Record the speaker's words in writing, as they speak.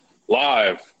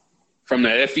Live from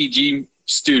the FEG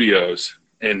studios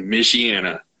in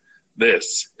Michiana.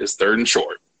 This is Third and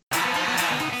Short.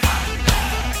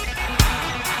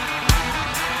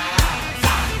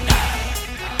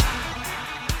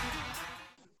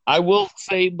 I will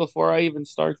say before I even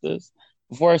start this,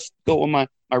 before I go on my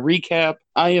recap,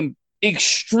 I am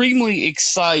extremely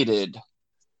excited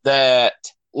that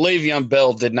Le'Veon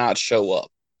Bell did not show up.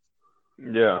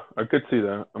 Yeah, I could see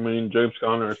that. I mean, James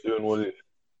Conner is doing what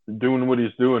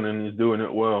he's doing, and he's doing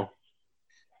it well.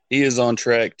 He is on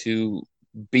track to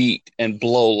beat and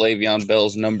blow Le'Veon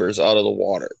Bell's numbers out of the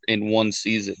water in one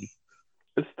season.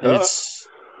 It's tough.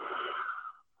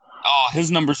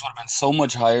 His numbers would have been so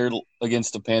much higher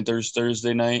against the Panthers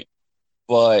Thursday night,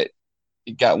 but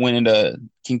it went into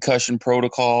concussion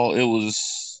protocol. It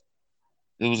was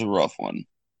a rough one.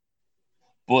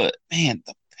 But man,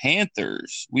 the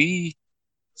Panthers, we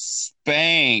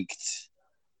spanked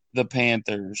the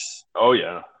Panthers. Oh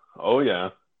yeah.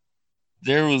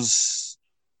 There was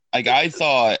I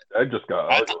thought that just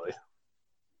got ugly.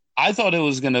 I thought it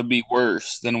was going to be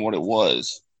worse than what it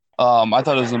was. I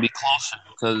thought it was going to be closer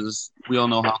because we all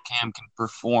know how Cam can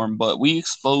perform, but we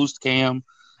exposed Cam.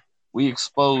 We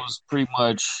exposed pretty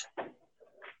much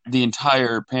the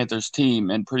entire Panthers team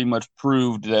and pretty much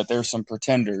proved that they're some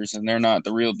pretenders and they're not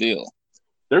the real deal.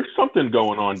 There's something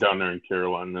going on down there in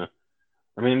Carolina.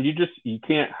 I mean, you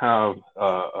can't have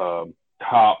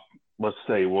top, let's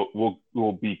say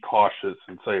we'll be cautious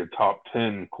and say a top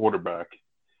 10 quarterback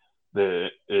that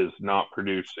is not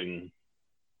producing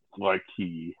like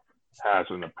he has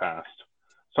in the past.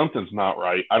 Something's not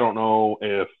right. I don't know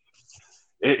if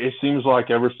it seems like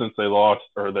ever since they lost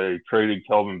or they traded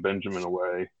Kelvin Benjamin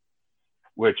away,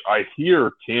 which I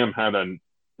hear Cam had a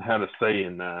say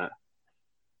in that,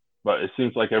 but it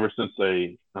seems like ever since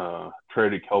they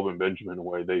traded Kelvin Benjamin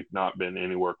away, they've not been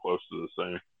anywhere close to the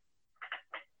same.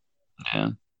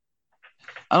 Yeah,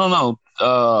 I don't know.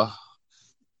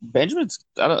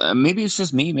 Maybe it's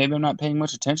just me. Maybe I'm not paying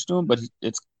much attention to him, but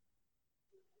it's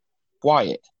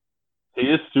quiet. He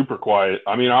is super quiet.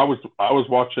 I mean, I was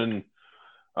watching.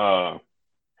 I'll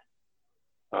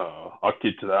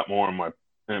get to that more in my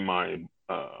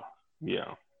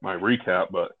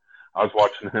recap, but I was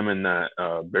watching him in that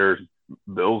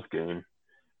Bears-Bills game,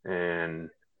 and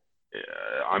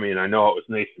I mean, I know it was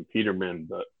Nathan Peterman,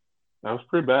 but that was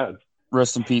pretty bad.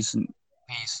 Rest in peace,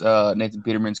 Nathan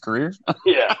Peterman's career.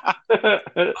 Yeah.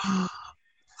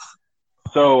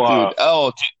 So,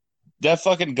 dude, that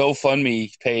fucking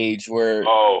GoFundMe page where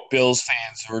Bills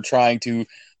fans were trying to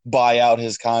buy out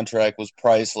his contract was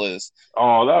priceless.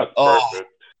 Oh, that's perfect.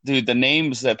 Dude, the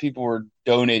names that people were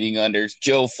donating under: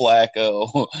 Joe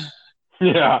Flacco,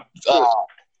 yeah, Drew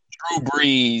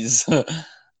Brees,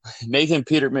 Nathan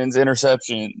Peterman's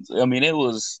interceptions. I mean, it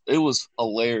was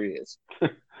hilarious.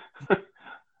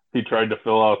 He tried to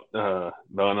fill out the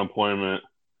unemployment,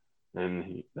 and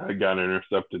he got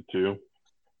intercepted too.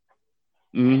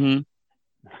 Mm-hmm.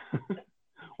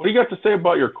 What do you got to say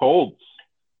about your Colts?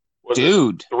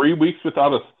 Dude, 3 weeks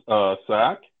without a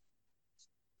sack?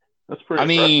 That's pretty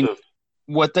impressive. I mean,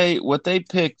 what they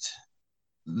picked,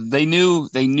 they knew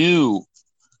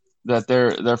that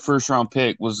their first round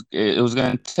pick was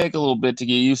going to take a little bit to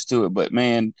get used to it, but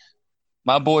man,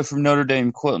 my boy from Notre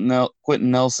Dame,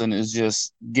 Quentin Nelson, is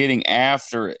just getting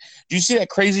after it. Did you see that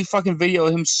crazy fucking video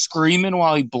of him screaming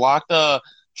while he blocked a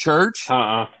church?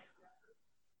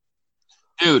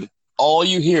 Dude, all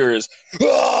you hear is,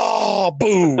 oh,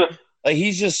 boom. Like,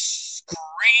 he's just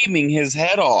screaming his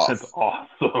head off. That's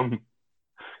awesome.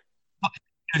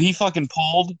 Dude, he fucking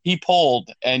pulled,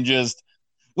 and just,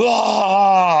 it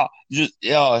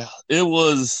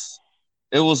was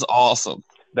awesome.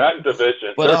 That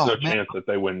division, there's no chance that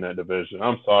they win that division.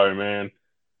 I'm sorry, man.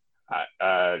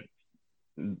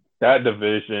 That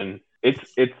division, it's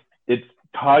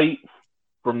tight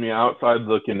from the outside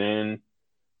looking in,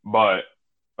 but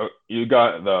you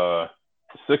got the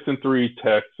 6-3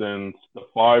 Texans, the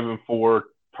 5-4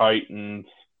 Titans,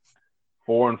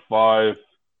 4-5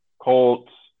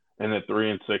 Colts, and the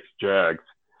 3-6 Jags.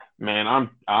 Man,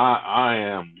 I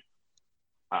am.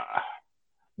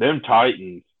 Them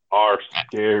Titans are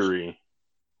scary.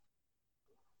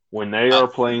 When they are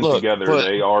playing together,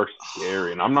 they are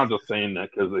scary. And I'm not just saying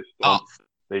that because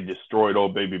they destroyed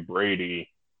old baby Brady.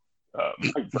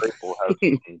 Mike Vrabel has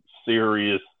some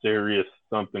serious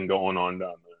something going on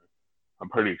down there. I'm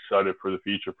pretty excited for the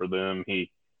future for them.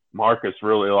 Marcus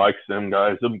really likes them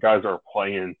guys. Them guys are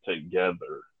playing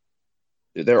together.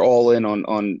 They're all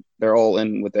in they're all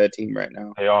in with that team right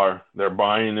now. They are. They're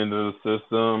buying into the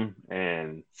system,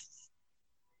 and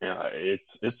yeah,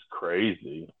 it's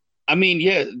crazy. I mean,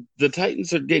 yeah, the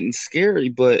Titans are getting scary,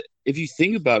 but if you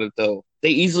think about it, though, they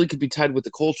easily could be tied with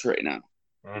the Colts right now.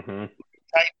 Mm-hmm.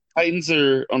 Titans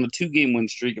are on a 2-game win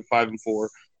streak at 5-4.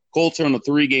 Colts are on a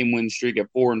 3-game win streak at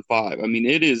 4-5. I mean,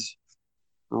 it is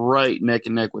right neck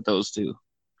and neck with those two.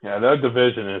 Yeah, that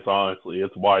division is honestly,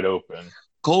 it's wide open.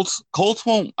 Colts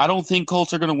won't. I don't think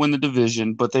Colts are going to win the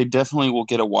division, but they definitely will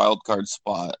get a wild card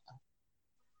spot.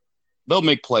 They'll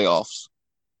make playoffs.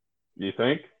 You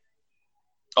think?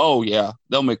 Oh yeah,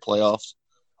 they'll make playoffs.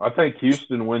 I think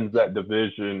Houston wins that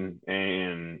division,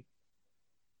 and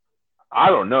I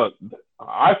don't know.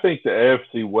 I think the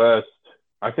AFC West.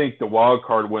 I think the wild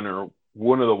card winner,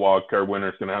 one of the wild card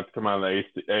winners, is going to have to come out of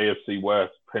the AFC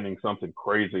West, pending something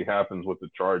crazy happens with the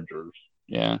Chargers.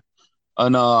 Yeah,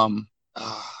 and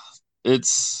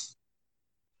it's.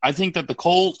 I think that the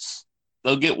Colts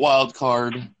they'll get wild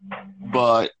card,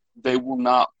 but they will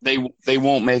not. They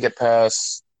won't make it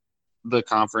past the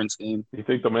conference game. You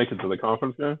think they'll make it to the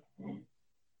conference game?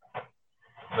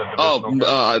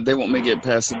 They won't make it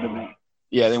past the division.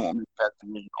 Yeah, they won't make it past the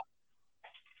division.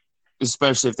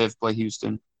 Especially if they have to play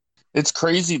Houston. It's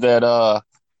crazy that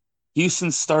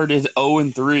Houston started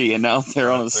 0-3 and now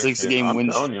they're on a 6-game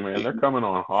win streak. I'm telling you, man, they're coming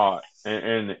on hot,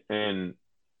 and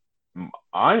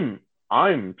I'm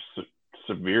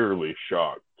severely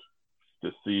shocked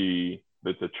to see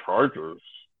that the Chargers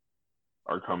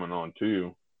are coming on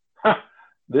too.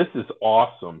 This is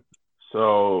awesome.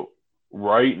 So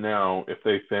right now, if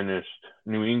they finished,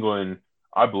 New England,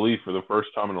 I believe for the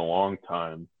first time in a long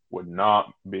time, would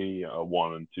not be a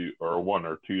 1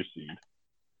 or 2 seed.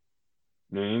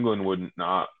 New England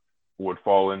would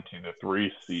fall into the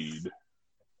 3 seed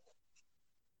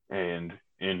and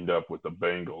end up with the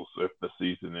Bengals if the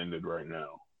season ended right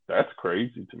now. That's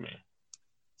crazy to me.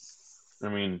 I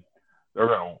mean, they're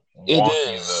going to walk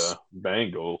in the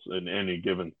Bengals in any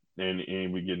given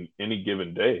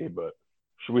day, but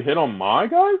should we hit on my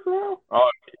guys now?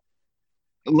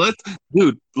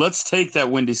 Let's take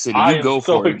that Windy City. You go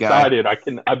for it, guy. I'm so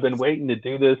excited. I've been waiting to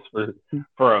do this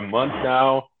for a month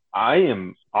now.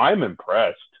 I'm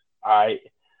impressed.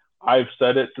 I've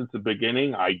said it since the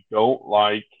beginning.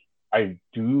 Absolutely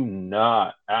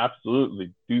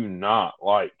do not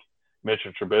like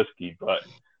Mitchell Trubisky, but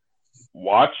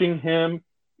watching him,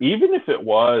 even if it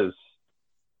was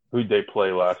who'd they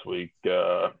play last week,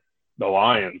 the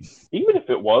Lions, even if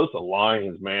it was the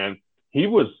Lions, man, he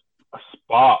was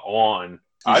spot on.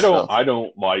 I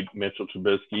don't like Mitchell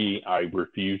Trubisky. I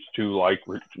refuse to like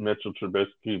Mitchell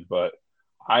Trubisky, but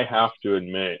I have to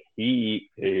admit he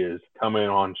is coming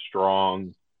on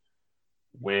strong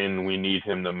when we need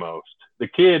him the most. The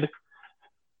kid,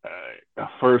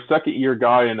 for a second-year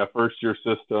guy in a first-year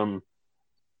system,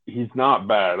 he's not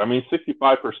bad. I mean,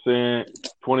 65%,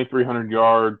 2,300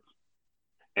 yards,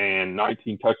 and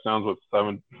 19 touchdowns with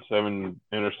seven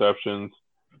interceptions.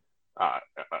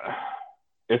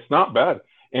 It's not bad.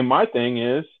 And my thing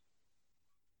is,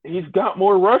 he's got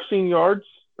more rushing yards,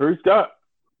 or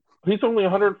he's only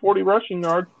 140 rushing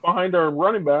yards behind our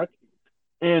running back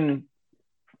and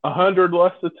 100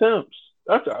 less attempts.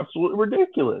 That's absolutely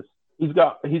ridiculous. He's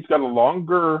got a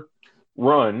longer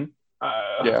run.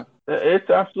 Yeah. It's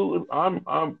absolutely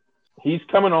he's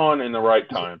coming on in the right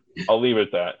time. I'll leave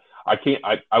it at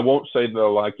that. I won't say that I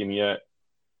like him yet,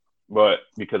 but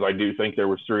because I do think there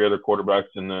was 3 other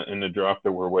quarterbacks in the draft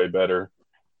that were way better.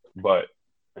 But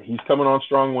he's coming on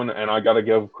strong and I got to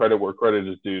give credit where credit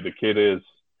is due. The kid is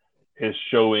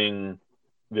showing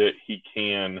that he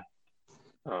can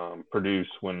produce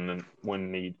when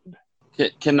needed.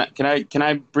 Can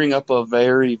I bring up a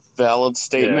very valid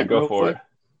statement? Yeah, go for it.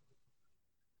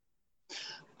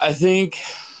 I think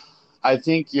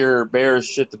your Bears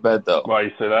shit the bed though. Why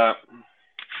you say that?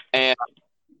 And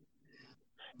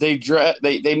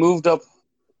they moved up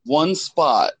one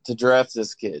spot to draft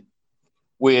this kid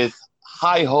with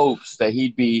high hopes that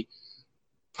he'd be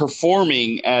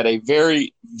performing at a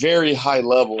very, very high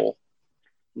level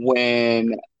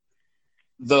when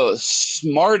the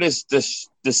smartest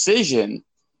decision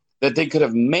that they could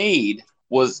have made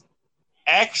was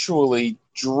actually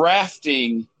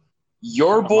drafting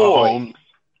your boy,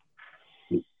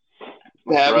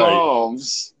 Pat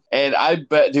Mahomes. And I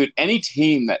bet, dude, any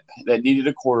team that needed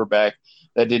a quarterback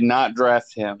that did not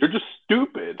draft him, they're just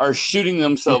stupid. Are shooting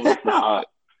themselves.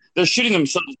 They're shooting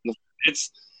themselves.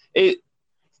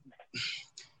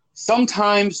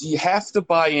 Sometimes you have to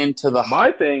buy into the hype.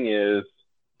 My thing is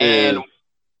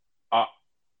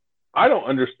I don't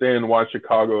understand why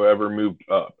Chicago ever moved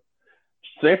up.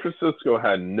 San Francisco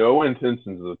had no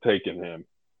intentions of taking him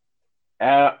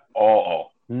at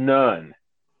all. None.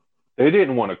 They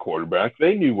didn't want a quarterback.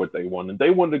 They knew what they wanted. They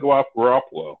wanted to go after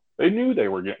Garoppolo. They knew they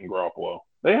were getting Garoppolo.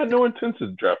 They had no intention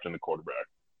of drafting the quarterback.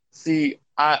 See,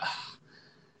 I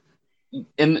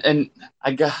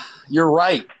got you're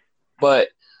right, but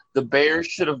the Bears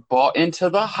should have bought into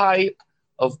the hype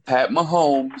of Pat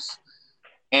Mahomes,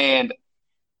 and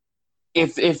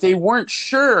if they weren't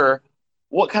sure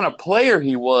what kind of player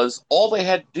he was, all they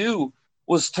had to do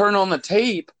was turn on the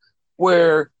tape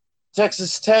where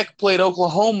Texas Tech played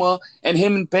Oklahoma, and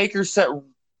him and Baker set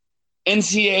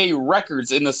NCAA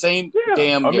records in the same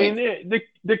damn game. I mean,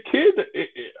 the kid.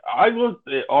 I looked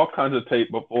at all kinds of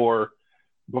tape before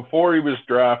he was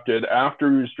drafted.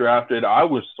 After he was drafted, I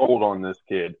was sold on this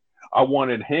kid. I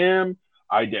wanted him.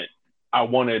 I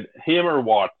wanted him or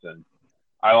Watson.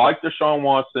 I like Deshaun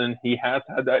Watson. He has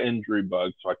had that injury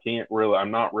bug, so I can't really.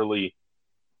 I'm not really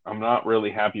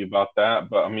happy about that.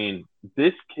 But I mean,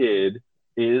 this kid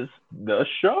is the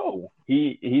show.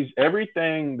 He's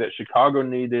everything that Chicago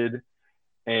needed,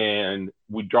 and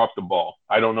we dropped the ball.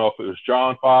 I don't know if it was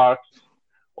John Fox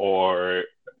or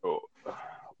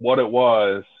what it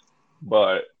was,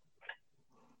 but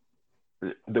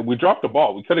we dropped the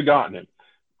ball. We could have gotten it.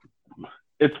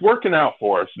 It's working out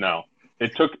for us now.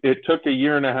 It took a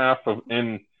year and a half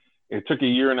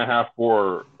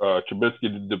for Trubisky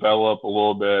to develop a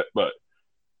little bit, but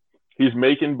he's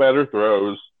making better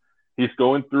throws. He's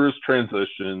going through his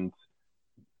transitions.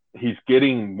 He's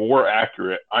getting more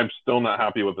accurate. I'm still not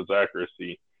happy with his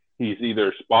accuracy. He's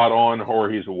either spot on or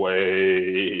he's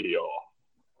way off.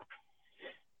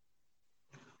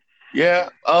 Yeah,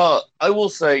 I will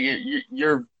say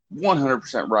you're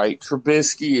 100% right.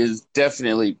 Trubisky is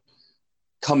definitely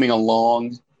coming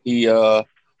along. He's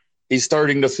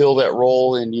starting to fill that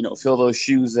role and fill those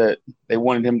shoes that they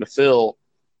wanted him to fill.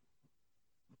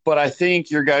 But I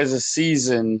think your guys'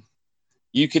 season,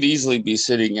 you could easily be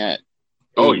sitting at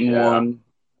 8-1.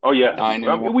 Oh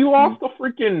yeah. We lost the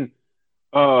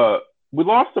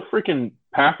freaking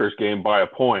Packers game by a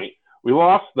point. We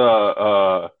lost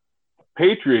the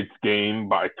Patriots game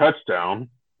by a touchdown,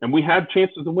 and we had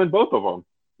chances to win both of them.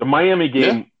 The Miami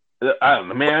game, the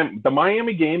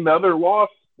Miami game, the other loss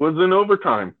was in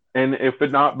overtime. And if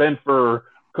it not been for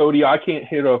Cody, I can't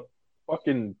hit a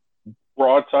fucking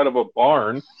broadside of a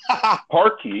barn.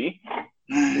 Parkey.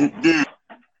 Dude.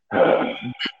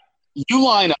 You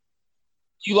line up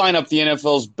the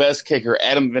NFL's best kicker,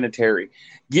 Adam Vinatieri.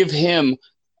 Give him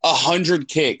 100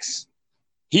 kicks.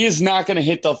 He is not going to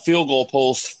hit the field goal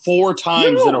post 4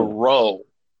 times in a row.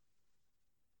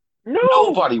 No.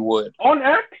 Nobody would. On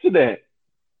accident.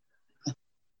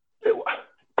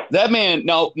 That man,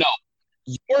 no.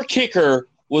 Your kicker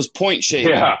was point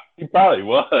shaving. Yeah, he probably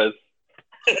was.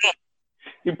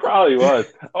 He probably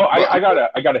was. Oh, I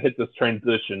gotta hit this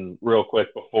transition real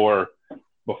quick before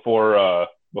I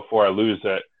lose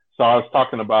it. So I was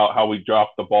talking about how we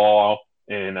dropped the ball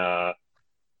in the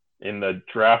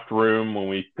draft room when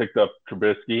we picked up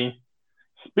Trubisky.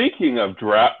 Speaking of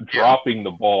dropping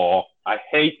the ball, I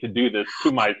hate to do this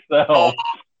to myself,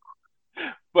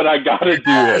 but I gotta do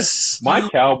it. My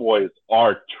Cowboys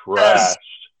are trashed.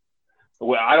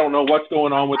 Well, I don't know what's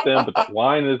going on with them, but the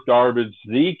line is garbage.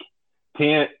 Zeke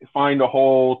can't find a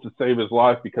hole to save his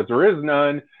life because there is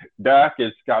none. Dak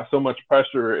has got so much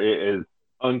pressure, it is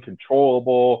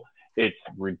uncontrollable. It's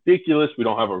ridiculous. We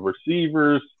don't have a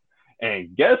receivers.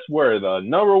 And guess where the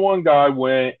number one guy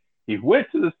went? He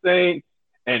went to the Saints,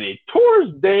 and he tore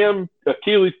his damn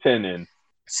Achilles tendon.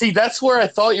 See, that's where I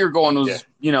thought you were going was,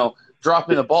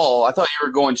 dropping the ball. I thought you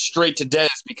were going straight to Dez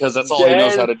because that's all he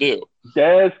knows how to do.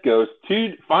 Dez goes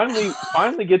to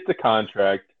finally gets the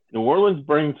contract. New Orleans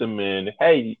brings him in.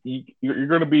 Hey, you're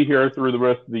going to be here through the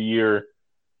rest of the year.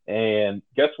 And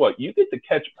guess what? You get to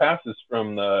catch passes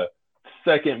from the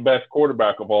second best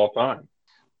quarterback of all time.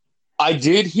 I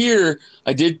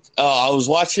was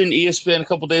watching ESPN a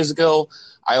couple days ago.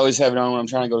 I always have it on when I'm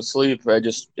trying to go to sleep.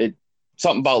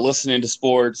 Something about listening to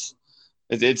sports.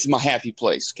 It's my happy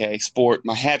place, okay? Sport,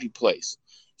 my happy place.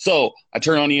 So I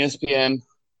turn on ESPN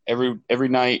every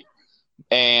night,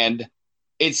 and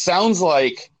it sounds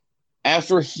like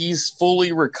after he's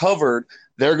fully recovered,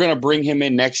 they're going to bring him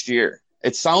in next year.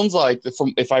 It sounds like,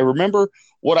 if I remember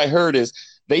what I heard, is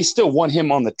they still want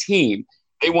him on the team.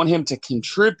 They want him to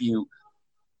contribute,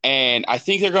 and I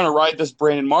think they're going to ride this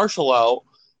Brandon Marshall out,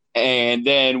 and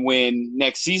then when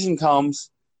next season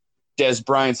comes, Dez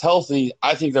Bryant's healthy,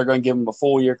 I think they're going to give him a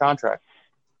full-year contract.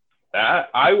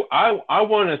 I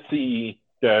want to see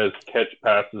Dez catch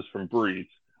passes from Brees.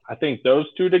 I think those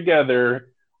two together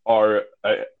are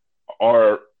an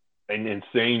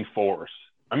insane force.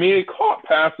 I mean, he caught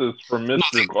passes from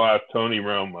Mr. Glass, Tony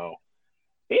Romo.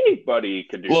 Anybody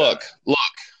could do that.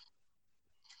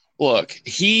 Look.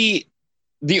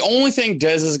 the only thing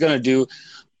Dez is going to do,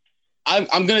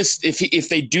 I'm going to if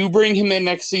they do bring him in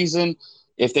next season,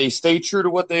 if they stay true to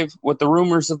what the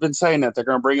rumors have been saying that they're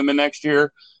going to bring him in next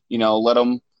year, let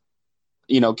him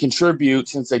contribute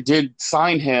since they did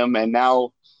sign him, and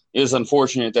now it is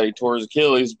unfortunate that he tore his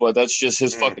Achilles, but that's just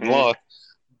his fucking luck.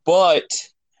 But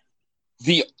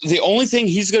the only thing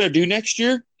he's going to do next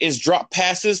year is drop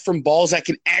passes from balls that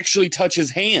can actually touch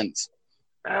his hands.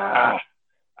 I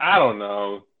don't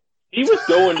know. He was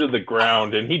going to the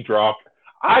ground and he dropped.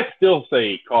 I still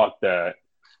say he caught that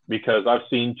because I've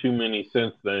seen too many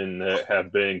since then that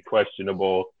have been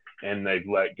questionable and they've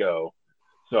let go.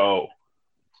 So,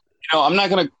 I'm not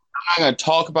gonna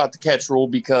talk about the catch rule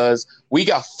because we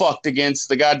got fucked against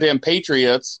the goddamn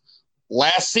Patriots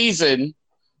last season.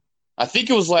 I think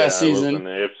it was last season,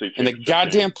 and the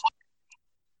goddamn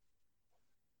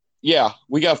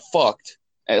we got fucked.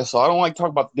 So I don't like talking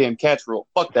about the damn catch rule.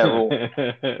 Fuck that rule.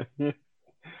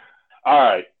 All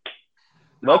right,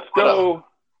 let's go.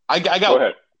 Go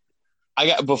ahead. I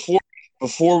got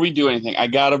before we do anything, I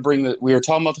gotta bring we were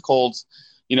talking about the Colts.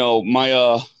 My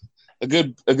a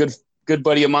good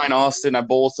buddy of mine, Austin. I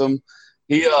bowl with him.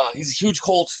 He's a huge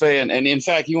Colts fan, and in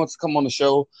fact, he wants to come on the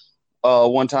show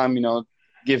one time.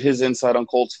 Give his insight on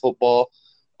Colts football.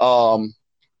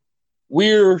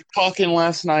 We were talking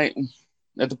last night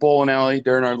at the bowling alley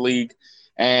during our league,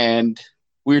 and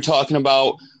we were talking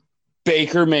about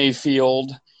Baker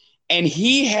Mayfield, and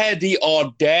he had the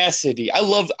audacity.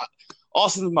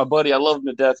 Austin's my buddy. I love him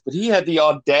to death, but he had the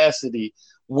audacity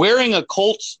wearing a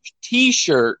Colts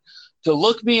T-shirt to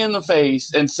look me in the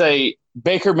face and say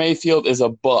Baker Mayfield is a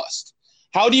bust.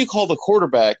 How do you call the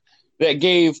quarterback that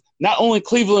gave not only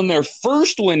Cleveland their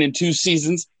first win in 2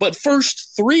 seasons, but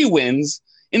first 3 wins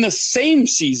in the same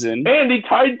season? And he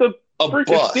tied the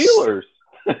freaking Steelers.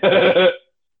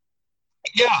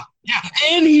 Yeah.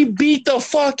 And he beat the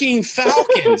fucking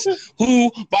Falcons,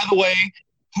 who, by the way,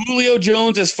 Julio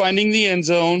Jones is finding the end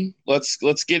zone. Let's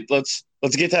get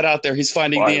that out there. He's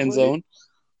finding the end zone.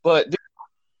 But dude,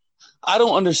 I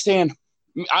don't understand.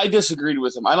 I disagreed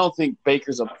with him. I don't think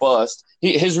Baker's a bust.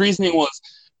 His reasoning was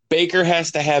Baker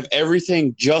has to have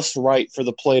everything just right for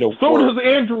the play to work. So does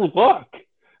Andrew Luck.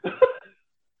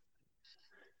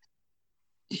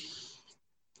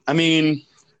 I mean,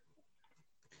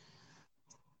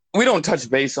 we don't touch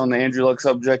base on the Andrew Luck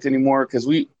subject anymore because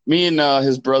me and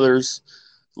his brothers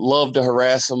love to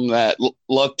harass him that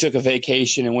Luck took a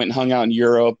vacation and went and hung out in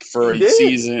Europe for a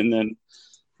season. And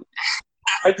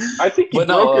I think he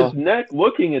broke his neck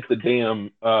looking at the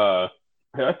damn I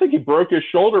think he broke his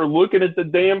shoulder looking at the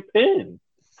damn pin.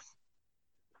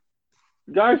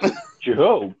 Guy's a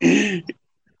joke. Dude,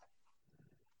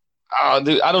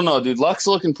 I don't know, dude. Luck's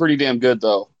looking pretty damn good,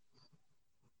 though.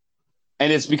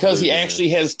 And it's because he actually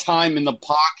has time in the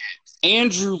pocket.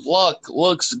 Andrew Luck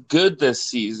looks good this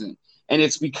season. And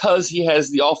it's because he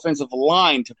has the offensive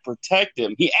line to protect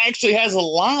him. He actually has a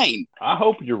line. I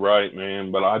hope you're right, man,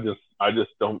 but I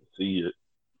just don't see it.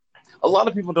 A lot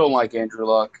of people don't like Andrew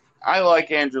Luck. I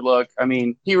like Andrew Luck. I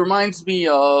mean, he reminds me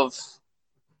of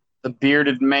the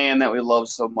bearded man that we love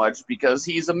so much because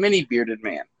he's a mini bearded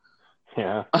man.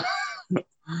 Yeah.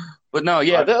 But no,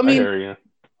 yeah, I hear you.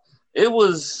 It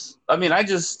was. I mean, I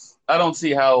don't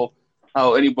see how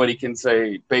anybody can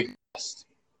say Baker.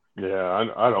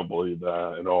 Yeah, I don't believe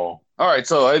that at all. All right,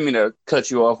 so I didn't mean to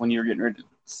cut you off when you were getting ready to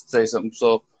say something.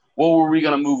 So what were we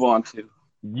going to move on to?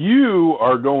 You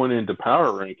are going into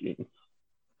power rankings.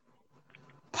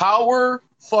 Power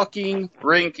fucking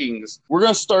rankings. We're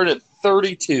going to start at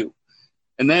 32,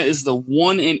 and that is the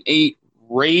 1-8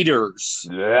 Raiders.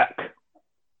 Yuck.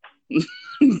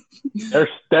 They're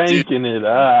stanking it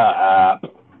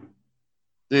up.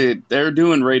 Dude, they're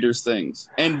doing Raiders things.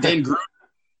 And then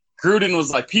Gruden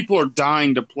was like, people are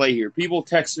dying to play here. People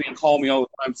text me and call me all the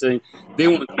time saying they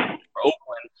want to come for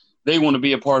Oakland. They want to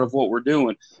be a part of what we're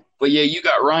doing. But, yeah, you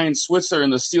got Ryan Switzer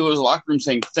in the Steelers locker room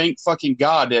saying, thank fucking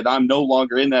God that I'm no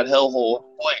longer in that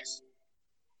hellhole place.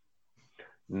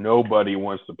 Nobody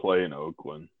wants to play in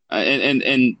Oakland.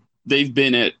 And they've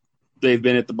been at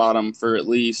the bottom for at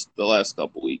least the last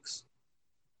couple weeks.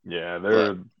 Yeah,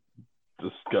 they're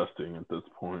disgusting at this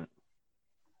point.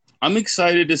 I'm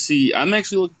excited to see. I'm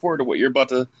actually looking forward to what you're about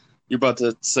to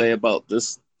say about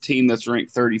this team that's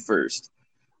ranked 31st.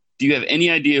 Do you have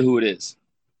any idea who it is?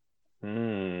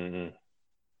 I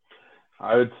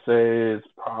would say it's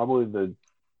probably it'd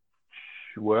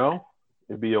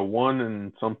be a 1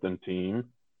 and something team.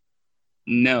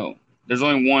 No, there's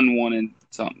only one and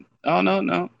something. Oh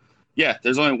no. Yeah,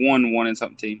 there's only one and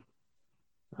something team.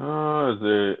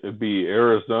 It'd be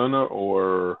Arizona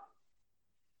or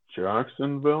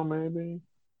Jacksonville, maybe?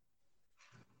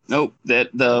 Nope. That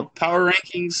the power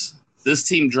rankings. This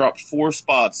team dropped 4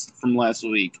 spots from last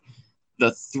week.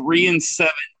 The 3-7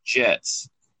 Jets.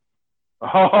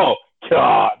 Oh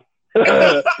God.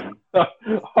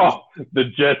 Oh, the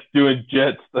Jets doing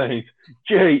Jets things.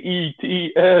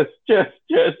 Jets,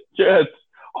 Jets,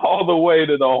 all the way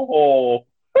to the hole.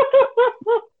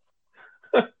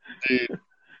 Dude.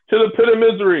 To the pit of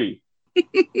misery.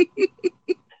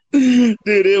 Dude,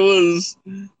 it was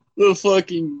the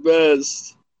fucking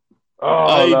best.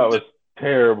 Oh, that was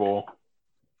terrible.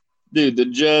 Dude, the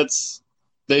Jets,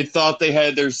 they thought they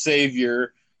had their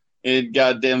savior in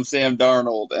goddamn Sam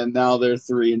Darnold, and now they're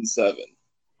 3-7.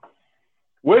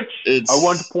 Which I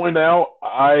want to point out,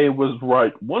 I was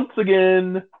right once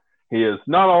again. He is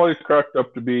not always cracked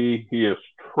up to be. He is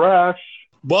trash.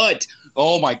 But,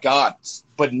 oh my God,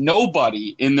 but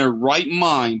nobody in their right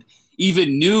mind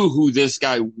even knew who this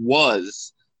guy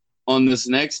was on this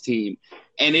next team.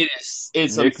 And it's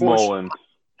Nick Mullins.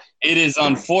 It is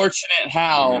unfortunate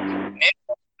how Nick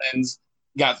Mullins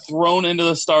got thrown into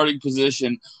the starting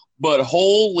position, but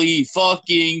holy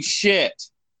fucking shit.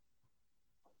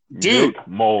 Dude. Nick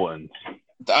Mullins.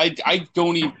 I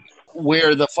don't even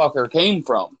where the fucker came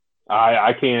from.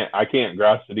 I can't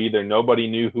grasp it either. Nobody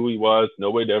knew who he was.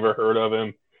 Nobody'd ever heard of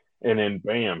him. And then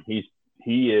bam, he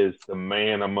is the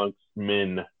man amongst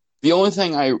men. The only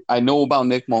thing I know about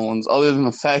Nick Mullins, other than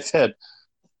the fact that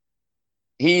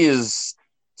he is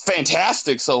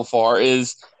fantastic so far,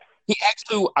 is he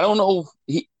actually, I don't know,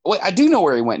 I do know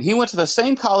where he went. He went to the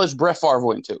same college Brett Favre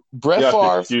went to.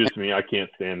 Favre. Excuse me, I can't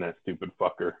stand that stupid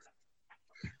fucker.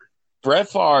 Brett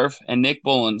Favre and Nick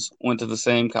Mullins went to the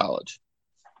same college.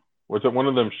 Was it one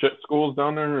of them shit schools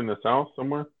down there in the South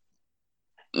somewhere?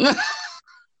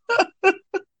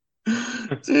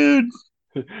 Dude.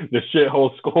 The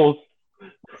shithole schools.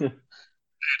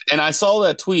 And I saw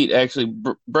that tweet, actually.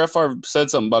 Brett Favre said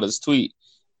something about his tweet.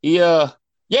 Yeah,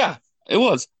 it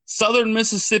was. Southern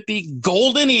Mississippi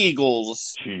Golden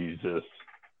Eagles. Jesus.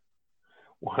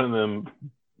 One of them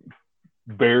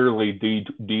barely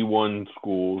D1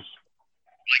 schools.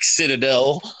 Like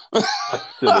Citadel.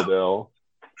 Citadel.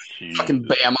 Fucking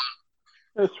Bama.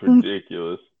 That's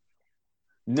ridiculous.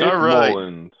 Nick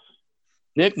Mullins.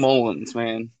 Nick Mullins,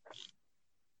 man.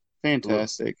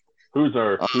 Fantastic. Who's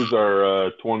our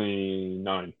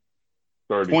 29?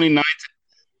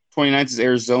 29th is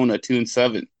Arizona,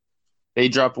 2-7. They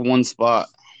dropped 1 spot.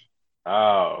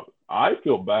 Oh, I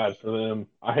feel bad for them.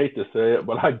 I hate to say it,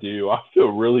 but I do. I feel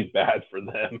really bad for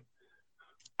them.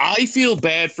 I feel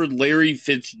bad for Larry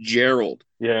Fitzgerald.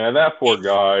 Yeah, that poor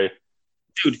guy.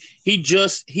 Dude, he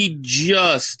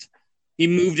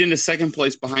moved into second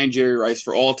place behind Jerry Rice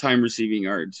for all-time receiving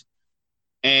yards.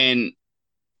 And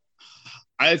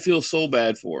I feel so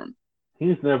bad for him.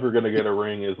 He's never going to get a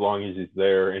ring as long as he's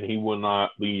there, and he will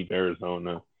not leave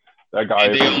Arizona. That guy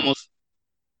is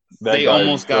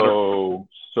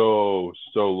so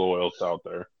loyal out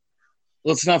there.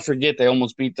 Let's not forget they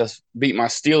almost beat my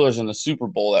Steelers in the Super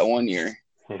Bowl that one year.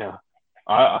 Yeah.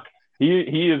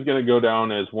 He is going to go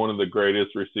down as one of the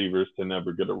greatest receivers to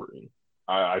never get a ring.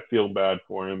 I feel bad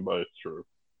for him, but it's true.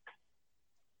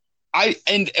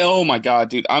 Oh my God,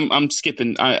 dude, I'm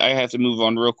skipping. I have to move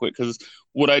on real quick because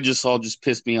what I just saw just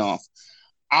pissed me off.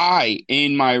 I,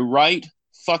 in my right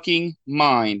fucking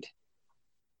mind,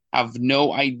 have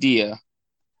no idea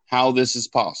how this is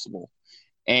possible.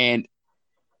 And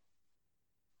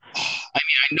I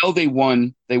mean, I know they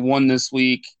won. They won this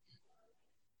week.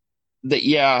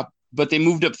 But they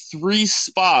moved up 3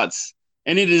 spots,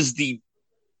 and it is the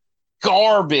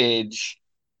garbage,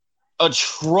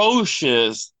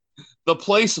 atrocious, the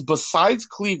place besides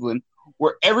Cleveland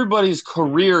where everybody's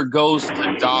career goes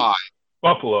to die.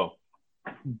 Buffalo.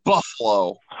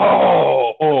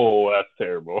 Oh, that's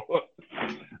terrible.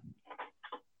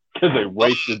 Because they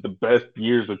wasted the best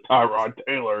years of Tyrod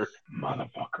Taylor.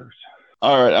 Motherfuckers.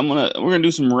 All right, we're gonna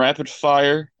do some rapid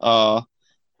fire. And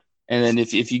then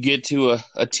if you get to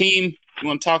a team you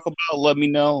want to talk about, let me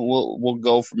know. We'll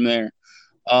go from there.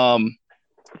 27th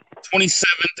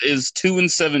is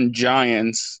 2-7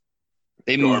 Giants.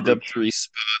 They moved up 3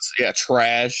 spots. Yeah,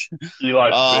 trash.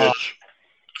 Eli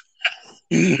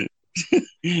bitch.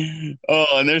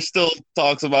 And there's still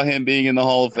talks about him being in the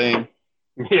Hall of Fame.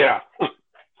 Yeah.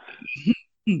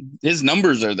 His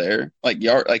numbers are there, like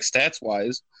stats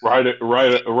wise.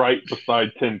 Right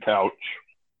beside Tim Couch.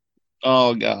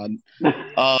 Oh God.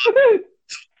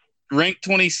 Ranked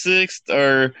 26th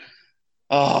are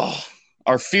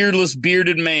our fearless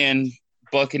bearded man,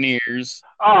 Buccaneers.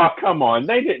 Oh, come on.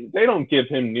 They don't give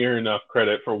him near enough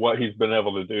credit for what he's been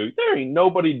able to do. There ain't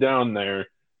nobody down there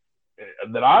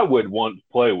that I would want to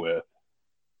play with.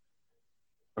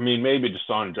 I I mean, maybe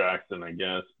Deshaun Jackson, I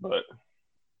guess, but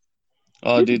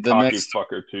Oh, dude, the cocky next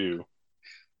fucker too.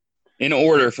 in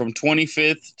order from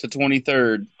 25th to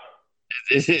 23rd,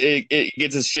 it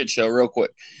gets a shit show real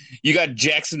quick. You got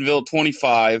Jacksonville at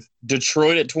 25,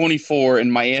 Detroit at 24,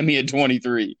 and Miami at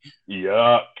 23.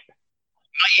 Yuck.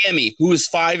 Miami, who is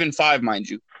 5-5, mind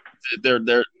you,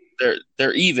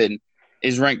 they're even,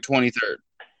 is ranked 23rd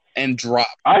and dropped.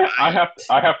 I have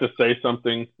to say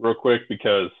something real quick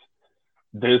because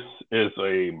this is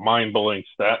a mind-blowing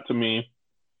stat to me.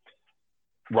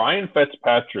 Ryan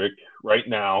Fitzpatrick, right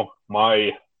now,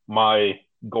 my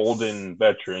golden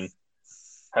veteran,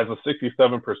 has a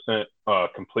 67%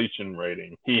 completion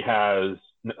rating. He has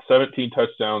 17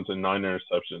 touchdowns and 9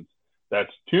 interceptions.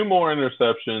 That's 2 more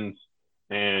interceptions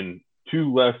and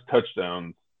 2 less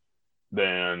touchdowns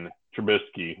than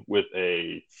Trubisky with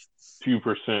a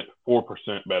 2%,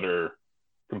 4% better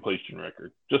completion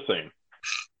record. Just saying.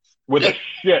 With a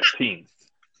shit team.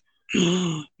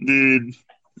 Dude.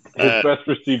 His best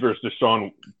receiver is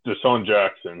Deshaun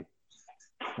Jackson.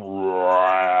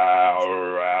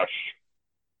 Trash.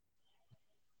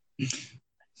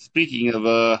 Speaking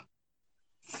of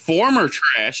former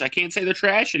trash, I can't say they're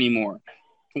trash anymore.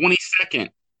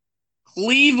 22nd.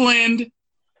 Cleveland.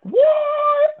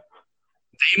 What?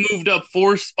 They moved up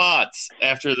 4 spots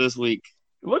after this week.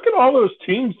 Look at all those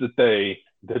teams that they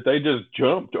just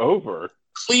jumped over.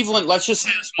 Cleveland, let's just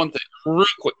say this one thing real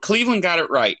quick. Cleveland got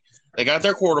it right. They got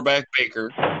their quarterback, Baker.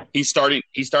 He started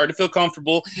to feel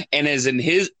comfortable, and as in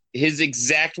his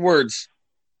exact words,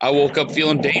 I woke up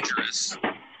feeling dangerous.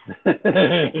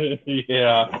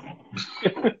 Yeah.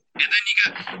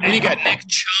 Then you got Nick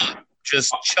Chubb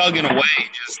just chugging away.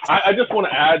 I just want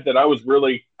to add that I was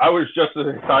just as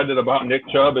excited about Nick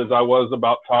Chubb as I was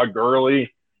about Todd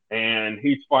Gurley, and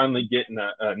he's finally getting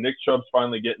Nick Chubb's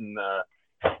finally getting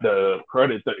the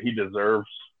credit that he deserves.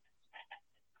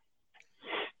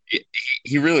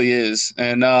 He really is,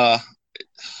 and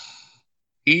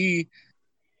he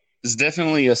is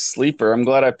definitely a sleeper. I'm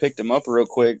glad I picked him up real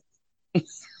quick.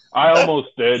 I almost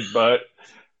did, but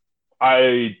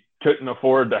I couldn't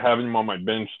afford to have him on my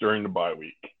bench during the bye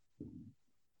week.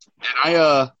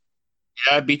 And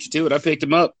I beat you to it. I picked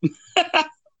him up.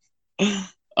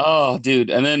 Oh, dude.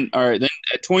 And then, all right, then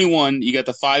at 21, you got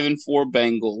the 5-4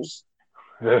 Bengals.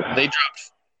 They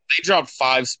dropped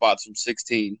 5 spots from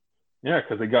 16. Yeah,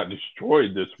 because they got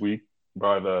destroyed this week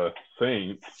by the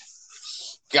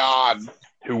Saints. God.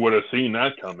 Who would have seen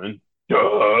that coming?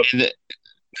 Duh.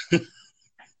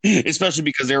 Especially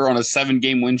because they were on a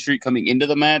 7-game win streak coming into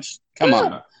the match. Come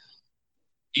on.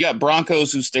 You got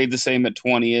Broncos who stayed the same at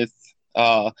 20th.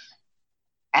 I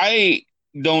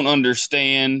don't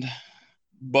understand,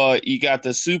 but you got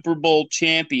the Super Bowl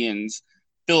champions,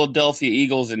 Philadelphia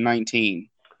Eagles in 19.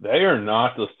 They are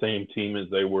not the same team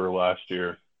as they were last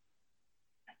year.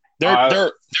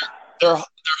 They're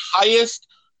highest.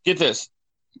 Get this,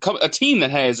 a team that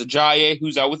has Ajayi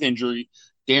who's out with injury,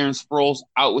 Darren Sproles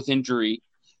out with injury.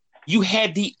 You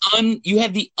had the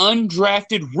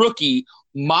undrafted rookie,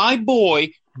 my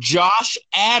boy Josh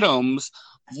Adams,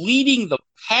 leading the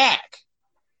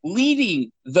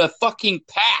fucking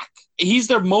pack. He's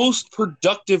their most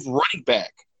productive running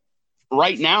back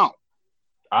right now.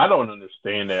 I don't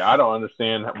understand that. I don't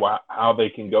understand how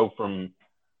they can go from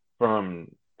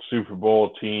Super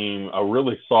Bowl team, a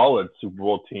really solid Super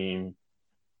Bowl team,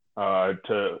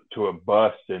 to a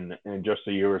bust in just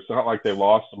a year. It's not like they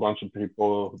lost a bunch of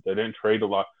people. They didn't trade a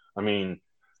lot. I mean,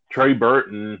 Trey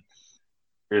Burton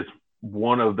is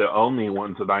one of the only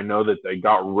ones that I know that they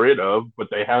got rid of, but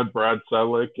they had Brad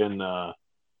Selleck and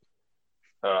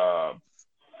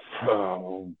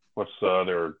what's the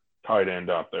other tight end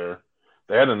out there?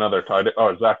 They had another tight end.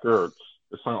 Oh, Zach Ertz.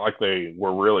 It's not like they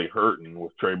were really hurting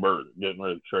with Trey Burton, getting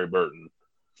rid of Trey Burton.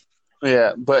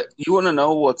 Yeah, but you want to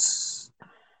know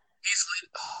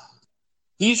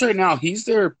he's right now, he's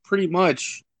their pretty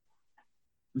much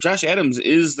 – Josh Adams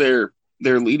is their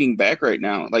leading back right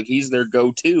now. Like, he's their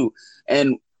go-to.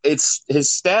 And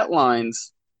his stat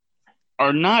lines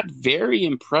are not very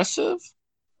impressive,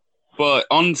 but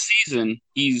on the season,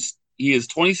 he has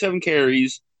 27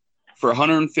 carries for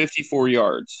 154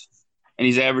 yards. And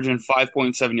he's averaging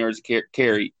 5.7 yards a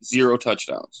carry, 0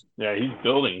 touchdowns. Yeah, he's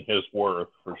building his worth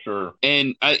for sure.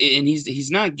 And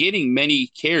he's not getting many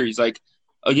carries. Like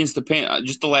against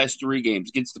just the last 3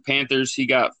 games against the Panthers, he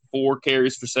got 4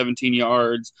 carries for 17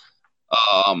 yards.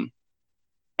 And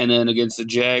then against the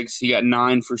Jags, he got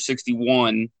 9 for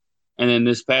 61. And then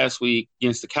this past week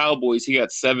against the Cowboys, he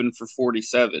got 7 for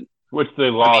 47. Which they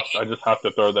lost. I just have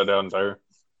to throw that down there.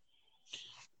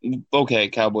 Okay,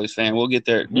 Cowboys fan, we'll get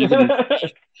there.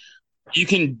 You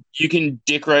can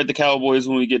dick ride the Cowboys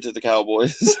when we get to the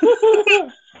Cowboys, which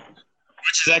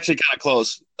is actually kind of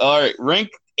close. All right,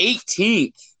 ranked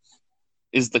 18th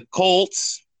is the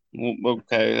Colts.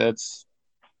 Okay, that's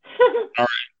all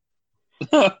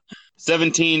right.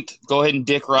 17th, go ahead and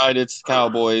dick ride. It's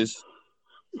Cowboys.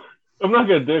 I'm not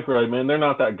gonna dick ride, man. They're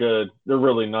not that good. They're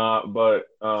really not. But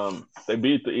they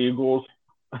beat the Eagles,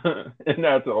 and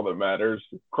that's all that matters.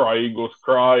 Cry Eagles,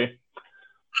 cry.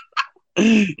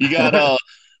 You got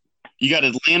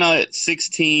Atlanta at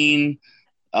 16,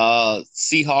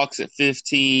 Seahawks at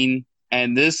 15,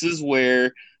 and this is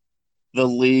where the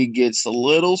league gets a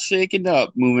little shaken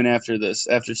up moving after this.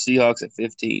 After Seahawks at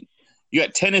 15, you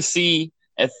got Tennessee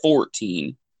at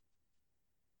 14.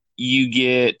 You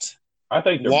get I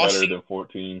think they're better than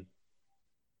 14.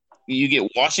 You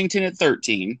get Washington at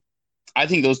 13. I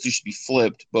think those two should be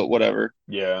flipped, but whatever.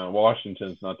 Yeah,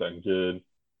 Washington's not that good.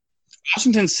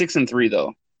 Washington's 6-3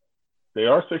 though. They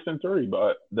are 6-3,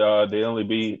 but they only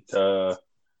beat the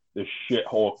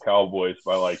shithole Cowboys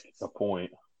by like a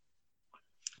point.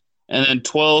 And then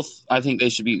 12th, I think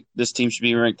this team should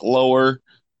be ranked lower.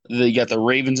 You got the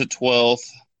Ravens at 12th.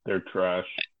 They're trash.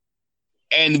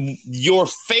 And your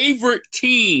favorite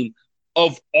team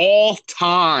of all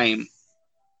time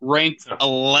ranked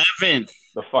 11th.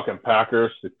 The fucking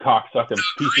Packers, the cocksucking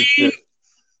piece of shit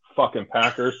fucking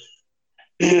Packers.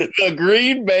 The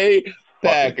Green Bay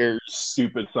Packers.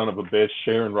 Stupid son of a bitch,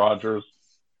 Sharon Rodgers.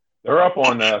 They're up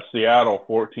on Seattle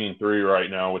 14-3 right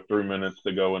now with 3 minutes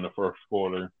to go in the first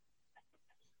quarter.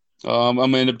 I'm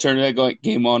going to end up turning that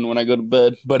game on when I go to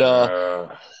bed. But,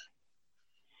 at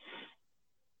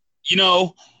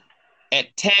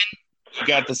 10, you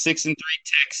got the 6-3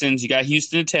 Texans. You got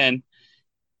Houston at 10.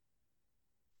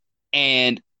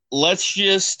 And let's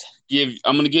just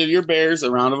I'm going to give your Bears a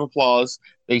round of applause.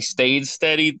 They stayed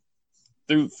steady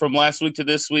from last week to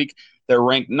this week. They're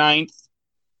ranked 9th.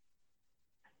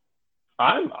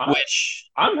 I'm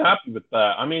happy with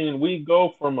that. I mean, we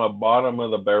go from a bottom of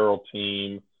the barrel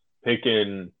team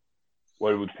picking,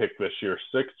 what did we pick this year,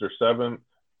 6th or 7th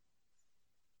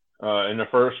in the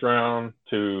first round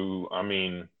to,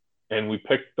 and we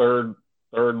picked third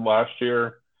last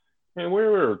year, and we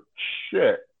were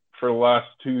shit for the last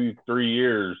 2-3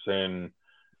 years. And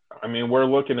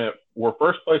we're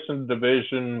first place in the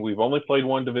division. We've only played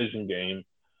one division game,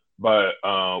 but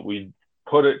we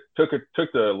took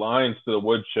the Lions to the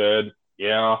woodshed.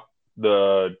 Yeah,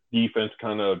 the defense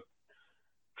kind of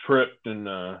tripped in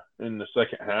the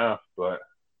second half, but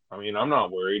I'm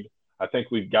not worried. I think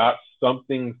we've got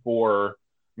something for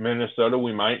Minnesota.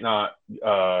 We might not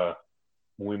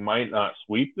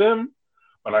sweep them,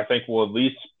 but I think we'll at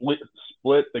least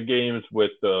split the games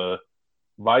with the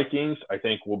Vikings. I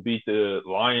think we'll beat the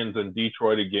Lions in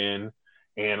Detroit again,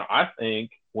 and I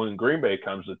think when Green Bay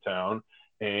comes to town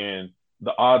and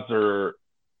the odds are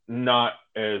not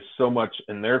as so much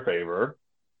in their favor,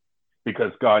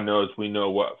 because God knows we know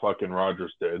what fucking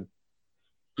Rodgers did.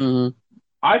 Mm-hmm.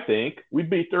 I think we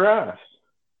beat their ass.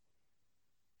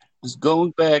 Just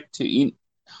going back to,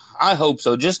 I hope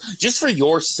so. Just for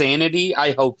your sanity,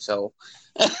 I hope so.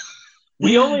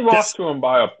 We only lost to him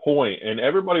by a point, and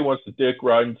everybody wants to dick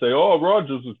ride and say, "Oh,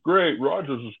 Rodgers is great.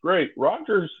 Rodgers is great."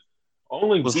 Rodgers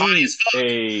only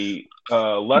beat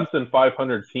a less than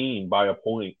 500 team by a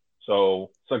point. So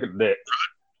suck a dick.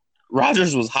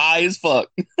 Rodgers was high as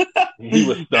fuck. He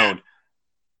was stoned.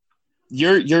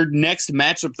 Your next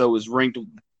matchup though is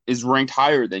ranked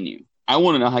higher than you. I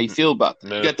want to know how you feel about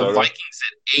that. You got the Vikings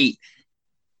at 8.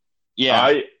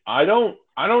 Yeah, I don't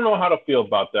know how to feel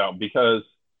about that, because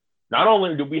not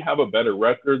only do we have a better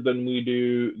record than we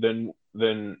do than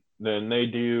they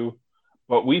do,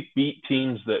 but we beat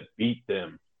teams that beat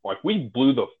them. Like, we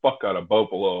blew the fuck out of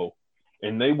Buffalo,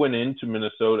 and they went into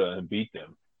Minnesota and beat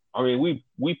them.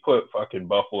 We put fucking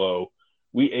Buffalo.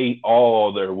 We ate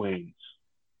all their wings.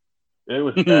 It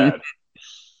was bad,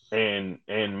 and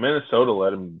Minnesota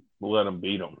let them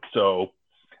beat them. So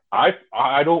I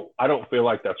don't feel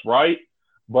like that's right.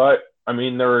 But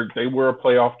they were a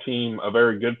playoff team, a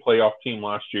very good playoff team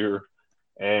last year,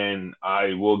 and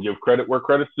I will give credit where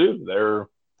credit's due.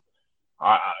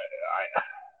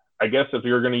 I guess if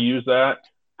you're going to use that,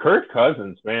 Kirk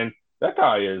Cousins, man, that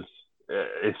guy is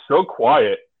so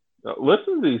quiet.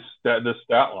 Listen to this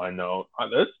stat line though.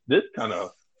 This kind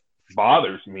of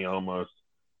bothers me almost.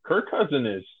 Kirk Cousins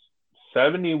is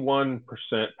 71%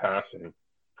 passing,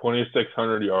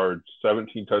 2,600 yards,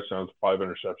 17 touchdowns, 5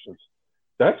 interceptions.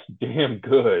 That's damn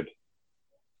good.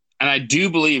 And I do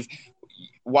believe,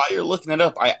 while you're looking it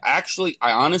up, I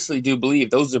honestly do believe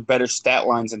those are better stat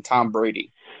lines than Tom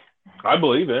Brady. I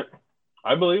believe it.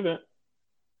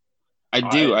 I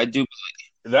do.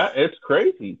 That it's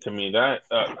crazy to me that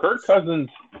Kirk Cousins.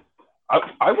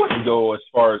 I wouldn't go as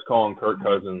far as calling Kirk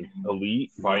Cousins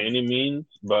elite by any means,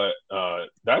 but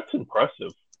that's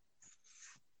impressive.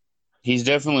 He's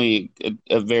definitely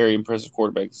a very impressive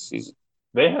quarterback this season.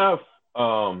 They have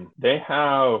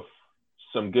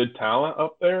some good talent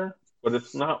up there, but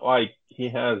it's not like he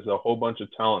has a whole bunch of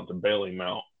talent to bail him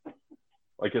out.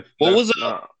 Like what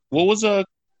was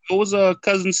a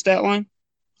Cousins stat line?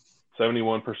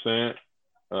 71%,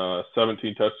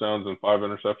 17 touchdowns and 5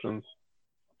 interceptions.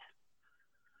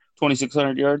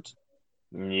 2,600 yards.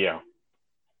 Yeah.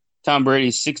 Tom Brady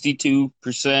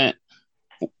 62%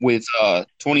 with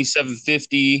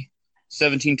 2,750,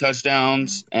 17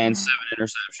 touchdowns and 7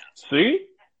 interceptions. See,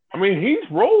 I mean he's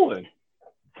rolling.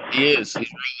 He is.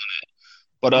 He's rolling it.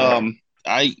 But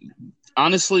I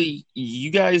honestly, your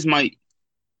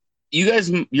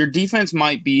defense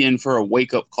might be in for a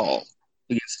wake up call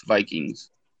against the Vikings.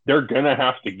 They're gonna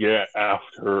have to get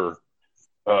after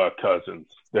Cousins.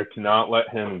 They cannot let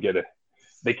him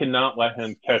They cannot let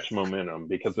him catch momentum,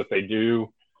 because if they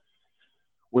do,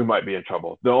 we might be in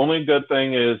trouble. The only good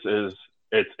thing is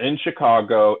it's in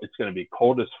Chicago. It's going to be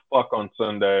cold as fuck on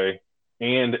Sunday,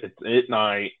 and it's at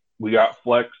night. We got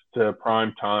flex to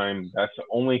prime time. That's the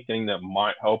only thing that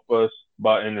might help us.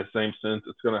 But in the same sense,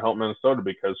 it's going to help Minnesota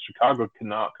because Chicago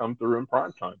cannot come through in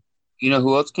prime time. You know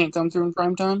who else can't come through in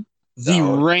prime time? The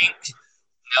ranked.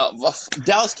 No,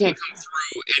 Dallas can't come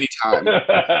through anytime.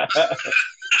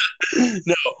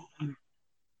 No.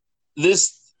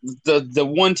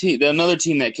 Another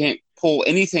team that can't pull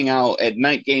anything out at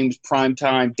night games, prime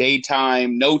time,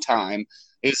 daytime, no time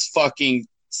is fucking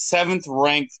 7th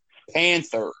ranked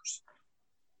Panthers.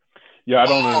 Yeah, I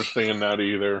don't understand that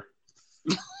either.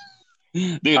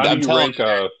 Dude, how I'm do you telling rank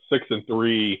a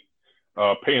 6-3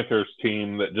 Panthers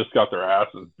team that just got their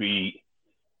asses beat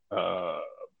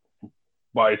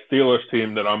by a Steelers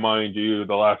team that, I mind you,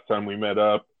 the last time we met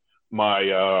up,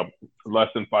 my less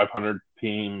than 500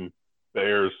 team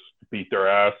Bears beat their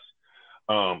ass.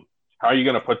 How are you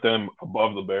going to put them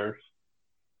above the Bears?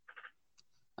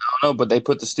 I don't know, but they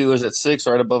put the Steelers at 6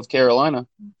 right above Carolina.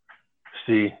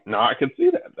 See, now I can see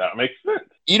that. That makes sense.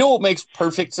 You know what makes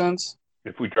perfect sense?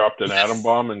 If we dropped an atom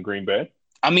bomb in Green Bay?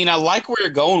 I mean, I like where you're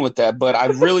going with that, but I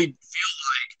really feel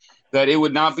like that it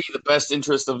would not be the best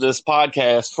interest of this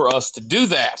podcast for us to do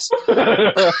that.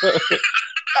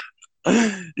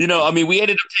 I mean, we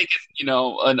ended up taking,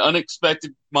 an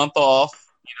unexpected month off.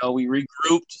 We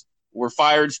regrouped. We're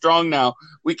fired strong now.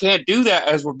 We can't do that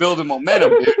as we're building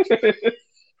momentum,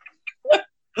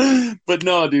 dude. But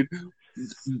no, dude.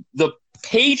 The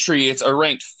Patriots are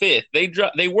ranked 5th.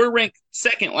 They were ranked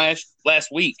 2nd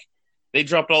last week. They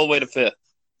dropped all the way to 5th.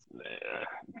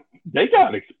 They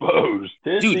got exposed.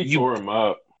 Dude, you tore them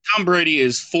up. Tom Brady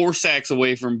is 4 sacks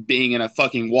away from being in a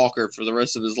fucking walker for the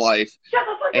rest of his life.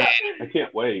 I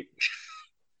can't wait.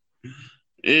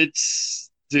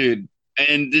 Dude,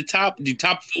 and the top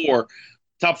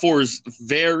 4 is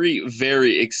very,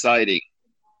 very exciting.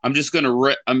 I'm just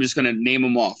gonna name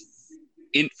them off.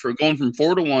 For going from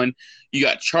 4 to 1, you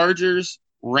got Chargers,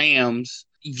 Rams.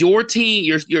 Your team,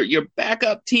 your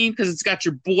backup team, because it's got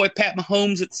your boy Pat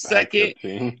Mahomes at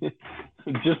 2nd.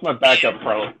 Just my backup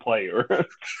player.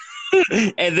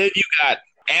 And then you got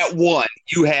at 1,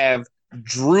 you have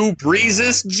Drew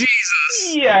Brees'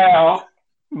 Jesus. Yeah,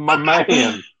 my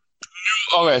man.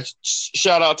 Okay,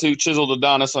 shout out to Chiseled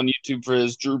Adonis on YouTube for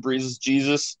his Drew Brees'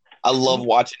 Jesus. I love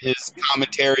watching his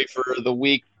commentary for the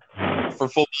week for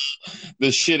football.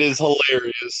 This shit is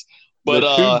hilarious. But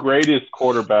the 2 greatest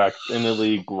quarterbacks in the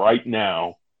league right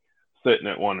now, sitting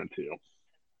at 1 and 2.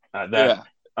 That's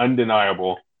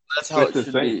undeniable. That's how it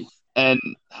should be. And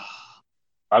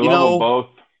I love them both.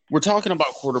 We're talking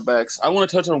about quarterbacks. I want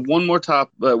to touch on one more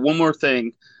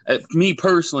thing. Me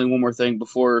personally, one more thing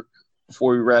before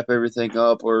we wrap everything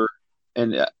up.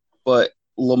 But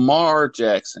Lamar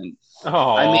Jackson.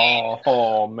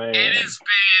 Oh man!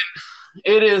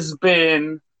 It has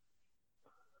been.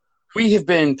 We have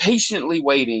been patiently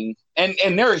waiting, and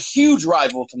they're a huge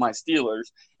rival to my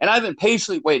Steelers, and I've been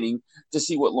patiently waiting to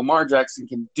see what Lamar Jackson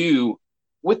can do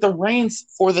with the reins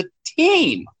for the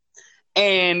team.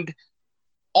 And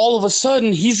all of a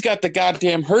sudden, he's got the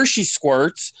goddamn Hershey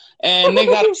squirts, and they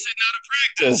got him sitting out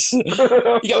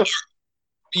of practice.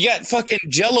 You got fucking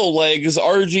Jello legs,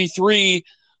 RG3.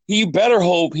 You better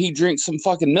hope he drinks some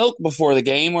fucking milk before the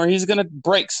game, or he's gonna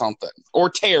break something or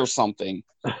tear something.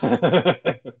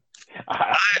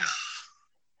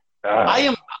 I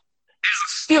am, as a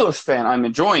Steelers fan, I'm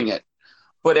enjoying it,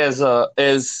 but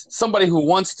as somebody who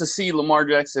wants to see Lamar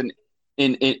Jackson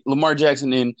in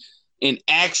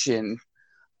action,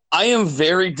 I am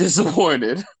very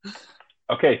disappointed.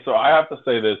 Okay, so I have to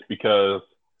say this because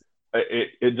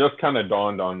it just kind of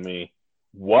dawned on me.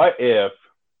 What if?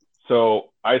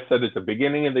 So I said at the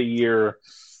beginning of the year,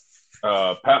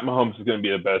 Pat Mahomes is going to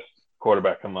be the best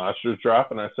quarterback in last year's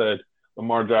draft, and I said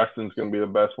Lamar Jackson is going to be the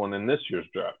best one in this year's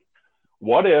draft.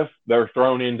 What if they're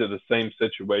thrown into the same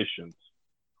situations?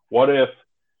 What if,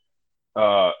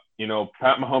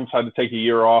 Pat Mahomes had to take a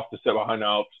year off to sit behind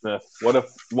Alex Smith? What if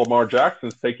Lamar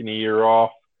Jackson's taking a year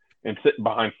off and sitting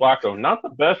behind Flacco? Not the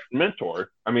best mentor.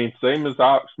 I mean, same as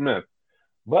Alex Smith.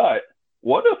 But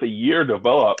what if a year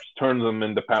develops, turns him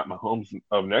into Pat Mahomes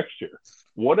of next year?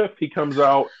 What if he comes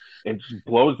out and just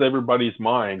blows everybody's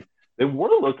mind? Then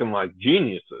we're looking like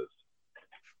geniuses.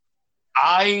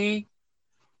 I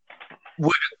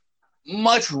would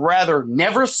much rather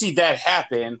never see that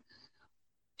happen.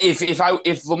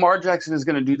 If Lamar Jackson is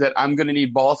going to do that, I'm going to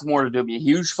need Baltimore to do me a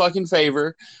huge fucking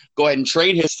favor. Go ahead and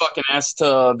trade his fucking ass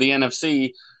to the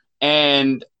NFC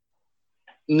and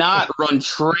not run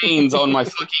trains on my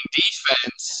fucking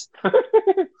defense.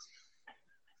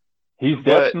 He's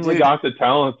definitely got the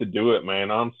talent to do it, man.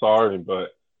 I'm sorry, but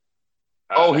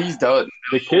he's done.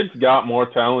 The kid's got more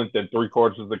talent than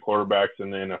 3/4 of the quarterbacks in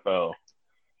the NFL.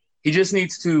 He just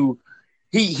needs to.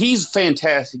 He's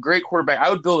fantastic, great quarterback. I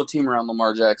would build a team around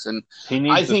Lamar Jackson. He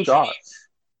needs a shot.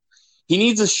 He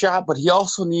needs a shot, but he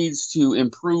also needs to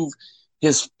improve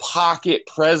his pocket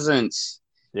presence.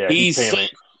 Yeah, he's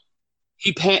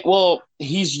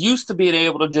used to being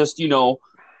able to just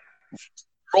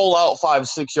roll out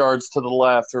 5-6 yards to the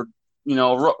left, or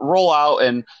roll out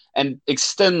and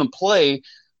extend the play,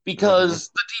 because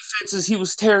the defenses he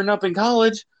was tearing up in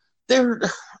college,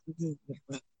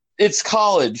 it's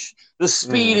college. The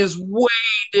speed is way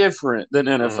different than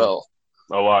NFL.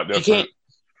 A lot different.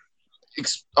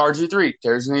 RG3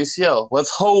 tears an ACL. Let's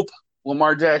hope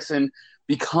Lamar Jackson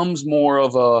becomes more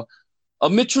of a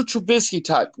Mitchell Trubisky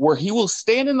type, where he will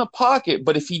stand in the pocket,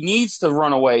 but if he needs to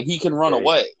run away, he can run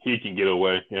away. He can get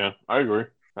away. Yeah, I agree.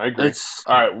 All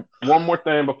right, one more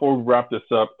thing before we wrap this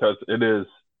up, because it is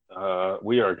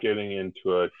we are getting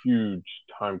into a huge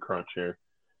time crunch here.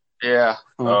 Yeah.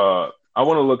 I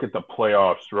want to look at the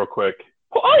playoffs real quick.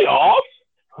 Playoffs?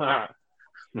 I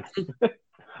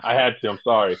had to. I'm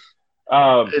sorry.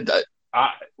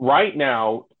 Right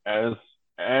now, as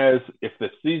if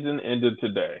the season ended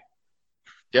today,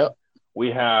 yep,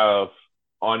 we have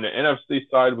on the NFC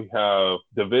side, we have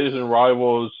division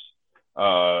rivals,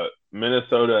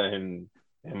 Minnesota and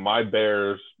my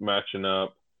Bears matching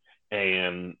up,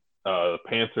 and the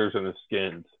Panthers and the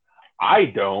Skins. I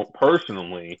don't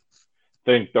personally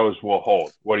think those will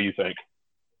hold. What do you think?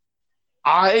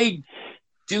 I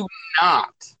do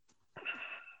not.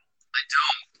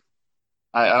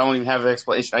 I don't even have an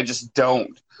explanation. I just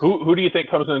don't. Who do you think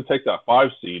comes in and takes that 5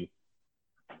 seed?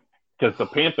 Because the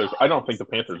Panthers, I don't think the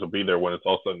Panthers will be there when it's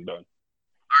all said and done.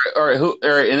 All right.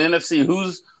 In NFC,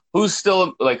 who's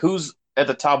still who's at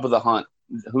the top of the hunt?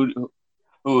 Who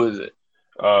is it?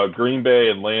 Green Bay,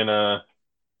 Atlanta,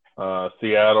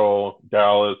 Seattle,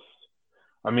 Dallas.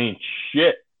 I mean,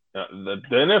 shit. The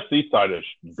NFC side is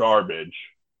garbage.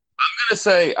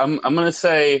 I'm gonna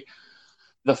say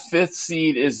the 5th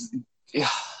seed is.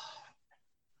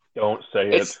 Don't say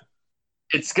it.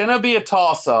 It's gonna be a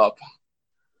toss up.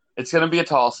 It's not gonna be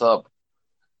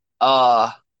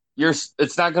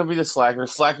the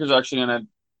Slackers. Slackers are actually gonna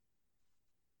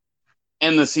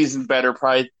end the season better,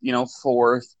 probably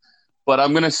 4th. But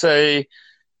I'm gonna say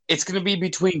it's gonna be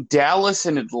between Dallas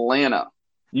and Atlanta.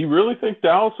 You really think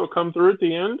Dallas will come through at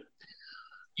the end?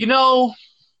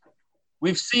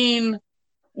 We've seen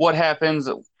what happens.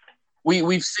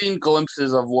 We've seen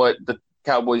glimpses of what the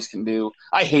Cowboys can do.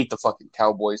 I hate the fucking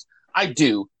Cowboys. I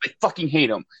do. I fucking hate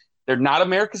them. They're not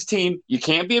America's team. You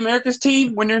can't be America's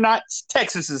team when you're not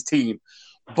Texas's team.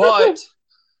 But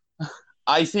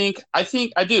I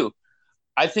do.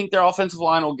 I think their offensive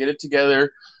line will get it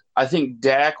together. I think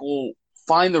Dak will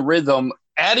find the rhythm.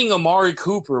 Adding Amari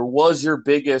Cooper was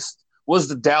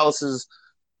the Dallas's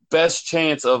best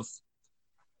chance of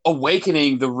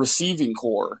awakening the receiving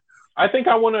core. I think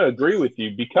I want to agree with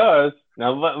you, because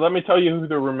now let me tell you who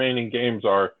the remaining games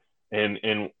are, and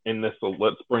in this,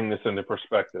 let's bring this into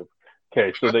perspective.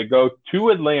 Okay, so they go to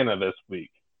Atlanta this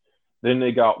week. Then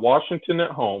they got Washington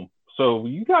at home. So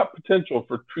you got potential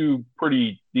for 2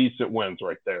 pretty decent wins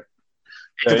right there.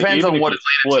 Okay? It depends on what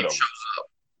Atlanta team shows up.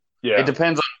 Yeah. It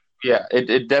depends on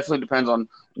it definitely depends on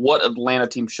what Atlanta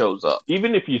team shows up.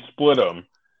 Even if you split them,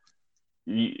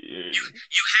 you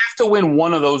have to win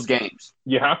one of those games.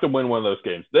 You have to win one of those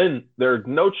games. Then there's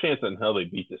no chance in hell they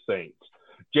beat the Saints.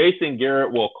 Jason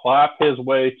Garrett will clap his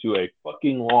way to a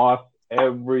fucking loss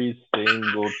every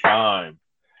single time.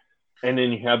 And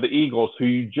then you have the Eagles, who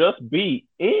you just beat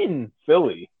in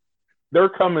Philly. They're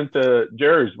coming to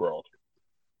Jerry's World.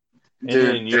 And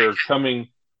then you're coming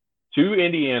to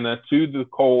Indiana, to the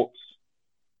Colts,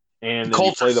 and then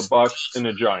you play the Bucs and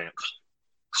the Giants.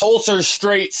 Colts are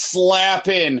straight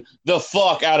slapping the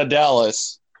fuck out of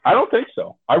Dallas. I don't think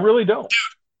so. I really don't.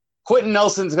 Quentin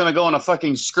Nelson's going to go on a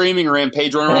fucking screaming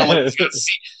rampage, running around like he's going to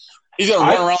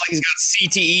run around like he's got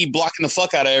CTE blocking the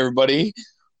fuck out of everybody.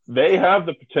 They have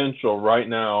the potential right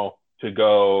now to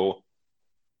go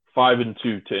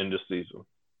 5-2 to end the season.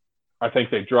 I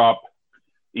think they drop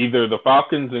either the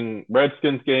Falcons and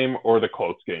Redskins game or the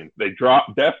Colts game. They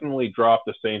definitely drop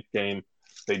the Saints game.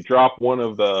 They drop one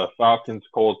of the Falcons,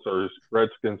 Colts, or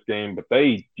Redskins game, but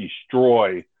they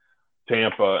destroy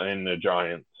Tampa and the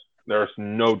Giants. There's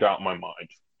no doubt in my mind.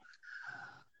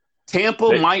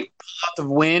 Tampa might pull out the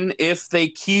win if they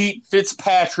keep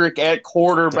Fitzpatrick at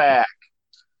quarterback.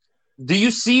 Do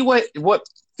you see what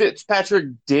Fitzpatrick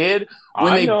did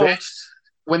when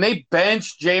they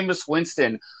benched Jameis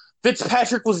Winston?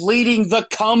 Fitzpatrick was leading the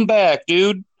comeback,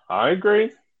 dude. I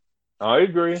agree.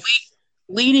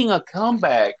 Leading a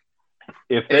comeback.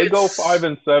 If they go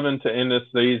 5-7 to end the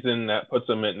season, that puts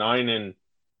them at 5-2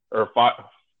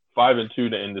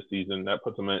 to end the season. That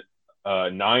puts them at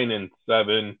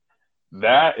 9-7.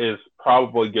 That is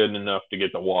probably good enough to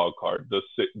get the wild card, the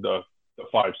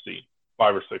 5 seed,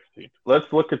 5 or 6 seed.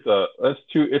 Let's look at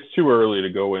it's too early to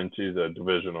go into the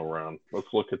divisional round.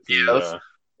 Let's look at the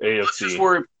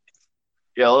AFC.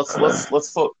 Let's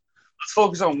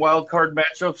focus on wild card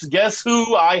matchups. Guess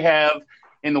who I have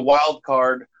in the wild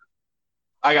card?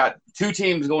 I got 2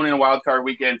 teams going in a wild card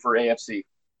weekend for AFC.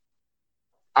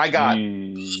 I got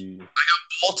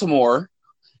Baltimore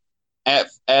at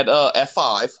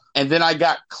 5, and then I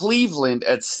got Cleveland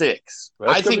at 6.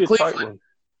 I think Cleveland.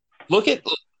 Look at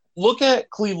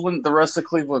Cleveland. The rest of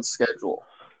Cleveland's schedule.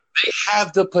 They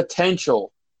have the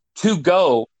potential to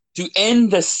go to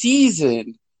end the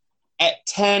season at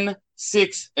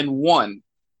 10-6-1.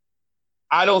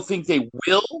 I don't think they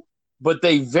will, but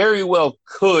they very well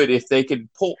could if they can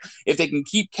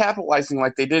keep capitalizing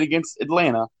like they did against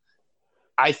Atlanta.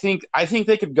 I think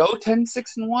they could go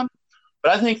 10-6-1,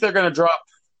 but I think they're going to drop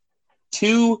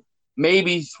 2,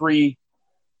 maybe 3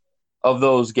 of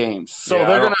those games. So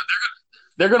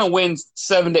they're going to win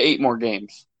 7 to 8 more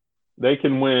games. They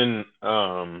can win.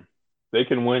 They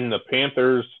can win the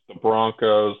Panthers, the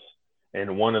Broncos,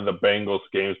 and one of the Bengals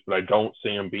games, but I don't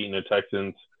see them beating the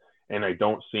Texans, and I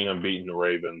don't see them beating the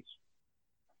Ravens.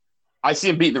 I see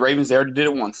them beating the Ravens. They already did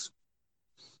it once.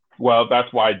 Well,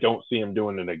 that's why I don't see them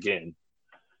doing it again,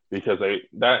 because the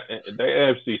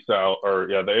AFC South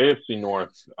the AFC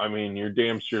North. I mean, you're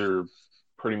damn sure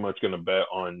pretty much going to bet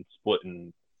on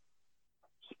splitting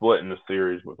the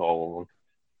series with all of them.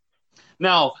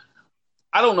 Now,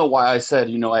 I don't know why I said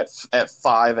at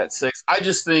 5, at 6. I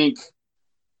just think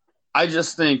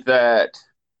that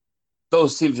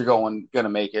those teams are going to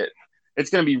make it. It's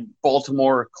going to be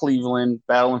Baltimore, Cleveland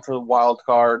battling for the wild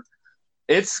card.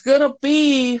 It's going to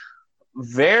be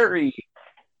very,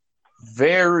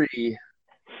 very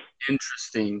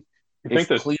interesting. You think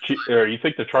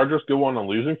the Chargers go on a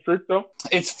losing streak though?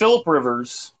 It's Philip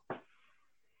Rivers.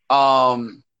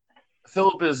 Philip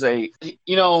is they're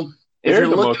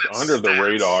the most under the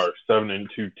radar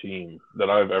 7-2 team that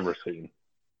I've ever seen.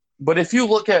 But if you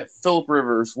look at Philip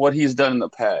Rivers, what he's done in the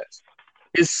past,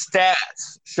 his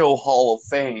stats show Hall of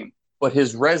Fame, but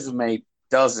his resume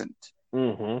doesn't.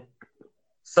 Mm-hmm.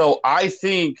 So I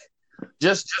think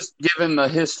just given the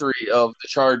history of the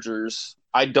Chargers,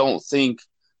 I think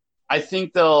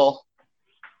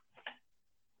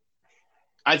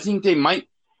they might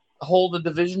hold a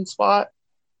division spot,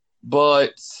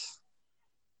 but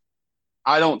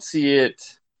I don't see it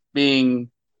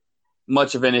being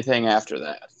much of anything after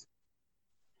that.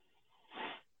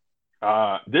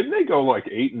 Didn't they go like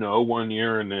 8-0 one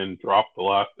year and then drop the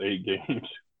last 8 games?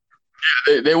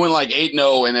 They went like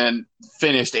 8-0 and then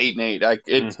finished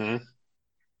 8-8.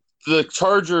 The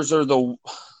Chargers are the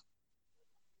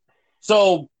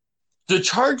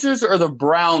Chargers are the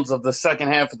Browns of the second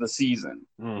half of the season.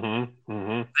 Mm-hmm. Mm-hmm.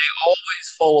 They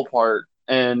always fall apart,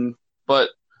 but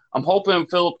I'm hoping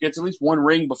Philip gets at least one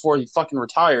ring before he fucking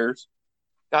retires.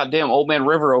 Goddamn, old man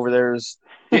River over there is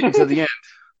getting to the end.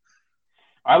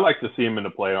 I like to see him in the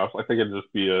playoffs. I think it'd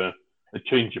just be a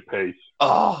change of pace.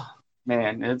 Oh,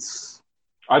 man,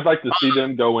 I'd like to see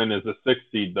them go in as a 6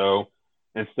 seed, though,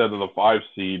 instead of the 5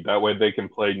 seed. That way they can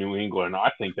play New England.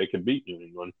 I think they can beat New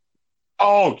England.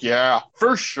 Oh, yeah,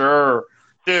 for sure.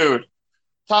 Dude,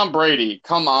 Tom Brady,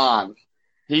 come on.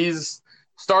 He's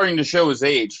starting to show his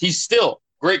age. He's still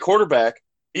a great quarterback.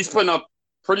 He's putting up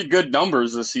pretty good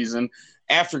numbers this season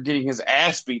after getting his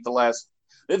ass beat the last.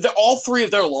 All three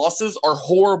of their losses are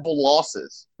horrible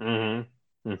losses.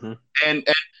 Mm-hmm. Mm-hmm.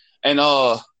 And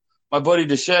my buddy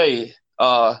Deshae,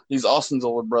 he's Austin's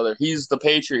older brother. He's the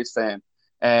Patriots fan,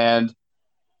 and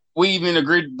we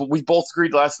both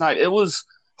agreed last night. It was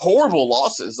horrible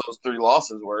losses. Those three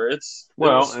losses were. It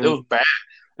was bad.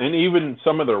 And even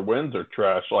some of their wins are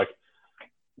trash. Like,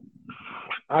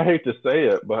 I hate to say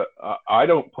it, but I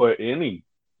don't put any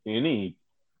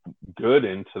good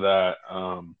into that.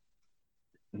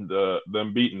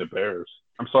 Them beating the Bears.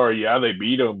 I'm sorry, yeah, they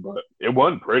beat them, but it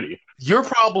wasn't pretty. Your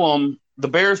problem, the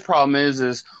Bears' problem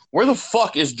is where the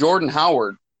fuck is Jordan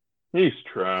Howard? He's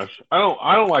trash. I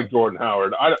don't like Jordan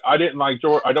Howard. I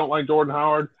don't like Jordan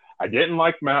Howard. I didn't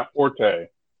like Matt Forte.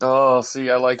 Oh, see,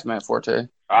 I liked Matt Forte.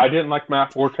 I didn't like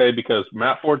Matt Forte because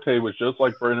Matt Forte was just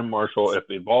like Brandon Marshall. If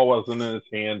the ball wasn't in his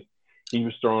hand, he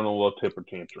was throwing a little temper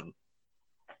tantrum.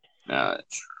 Nah,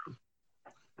 that's true.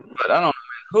 But I don't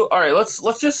know. All right, let's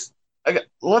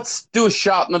do a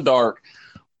shot in the dark.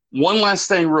 One last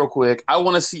thing, real quick. I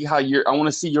want to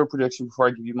see your prediction before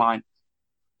I give you mine.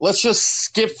 Let's just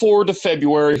skip forward to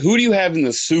February. Who do you have in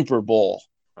the Super Bowl?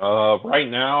 Right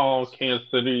now, Kansas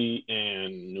City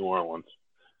and New Orleans,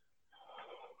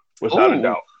 without a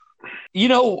doubt. You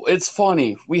know, it's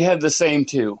funny. We have the same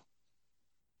two.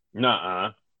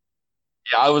 Nuh-uh.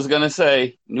 Yeah, I was gonna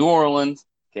say New Orleans,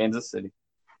 Kansas City.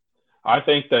 I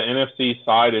think the NFC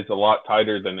side is a lot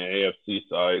tighter than the AFC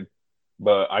side,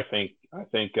 but I think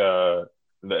the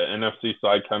NFC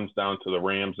side comes down to the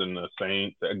Rams and the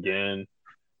Saints again.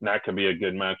 And that could be a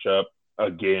good matchup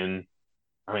again.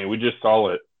 I mean, we just saw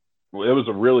it. It was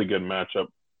a really good matchup.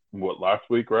 Last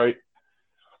week, right?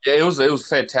 Yeah, it was a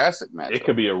fantastic matchup. It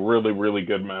could be a really, really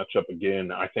good matchup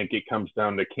again. I think it comes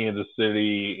down to Kansas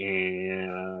City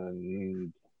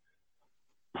and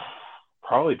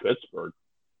probably Pittsburgh.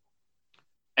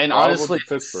 And honestly,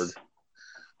 Pittsburgh.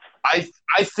 I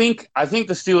think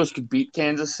the Steelers could beat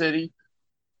Kansas City,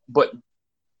 but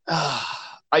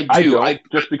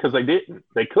just because they didn't.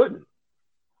 They couldn't.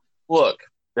 Look,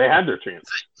 they had their chance.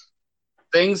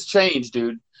 Things change,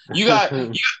 dude. You got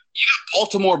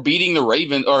Baltimore beating the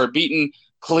Ravens or beating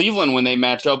Cleveland when they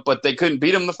match up, but they couldn't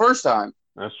beat them the first time.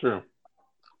 That's true.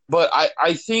 But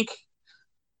I think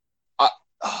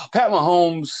Pat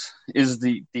Mahomes is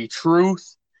the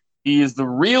truth. He is the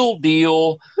real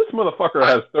deal. This motherfucker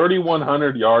has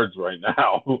 3,100 yards right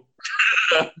now.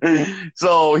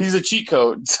 So he's a cheat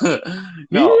code.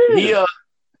 No,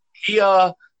 he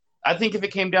I think if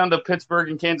it came down to Pittsburgh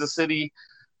and Kansas City,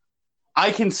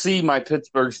 I can see my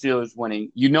Pittsburgh Steelers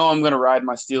winning. You know I'm going to ride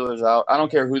my Steelers out. I don't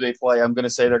care who they play. I'm going to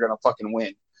say they're going to fucking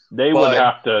win. Would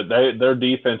have to. Their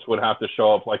defense would have to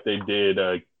show up like they did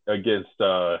against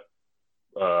what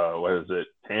is it?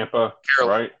 Tampa,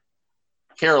 right?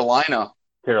 Carolina.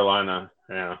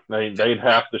 Yeah. They'd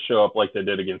have to show up like they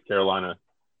did against Carolina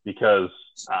because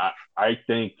I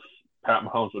think Pat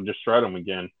Mahomes will just shred them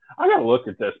again. I got to look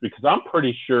at this because I'm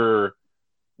pretty sure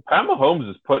Pat Mahomes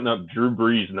is putting up Drew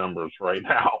Brees numbers right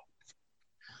now.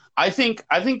 I think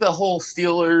the whole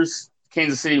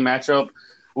Steelers-Kansas City matchup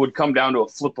would come down to a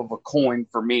flip of a coin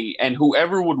for me, and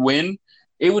whoever would win,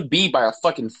 it would be by a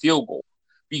fucking field goal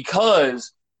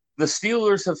because the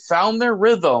Steelers have found their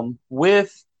rhythm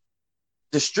with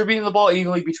distributing the ball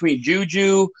evenly between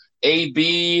Juju,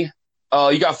 AB.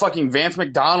 You got fucking Vance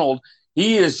McDonald.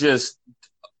 He is just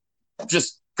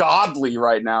godly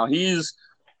right now. He's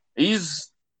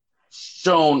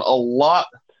shown a lot.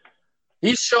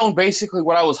 He's shown basically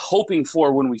what I was hoping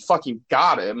for when we fucking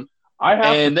got him. I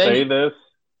have to say this.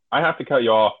 I have to cut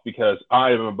you off because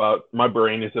my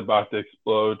brain is about to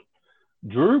explode.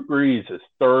 Drew Brees is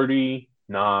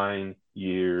 39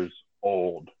 years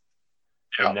old.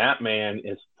 Yep. And that man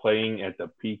is playing at the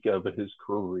peak of his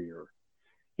career.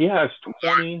 He has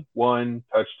 21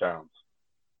 touchdowns.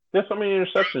 Guess how many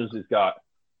interceptions he's got?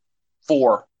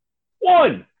 4.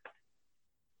 1.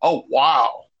 Oh,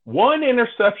 wow. 1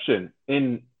 interception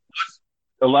in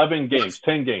 11 games,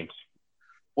 10 games.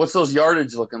 What's those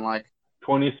yardage looking like?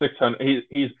 2,600.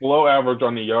 He's below average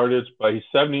on the yardage, but he's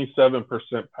 77%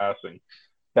 passing.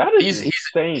 That is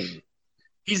insane.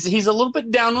 He's a little bit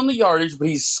down on the yardage, but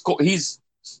he's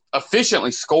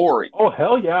efficiently scoring. Oh,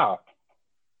 hell yeah.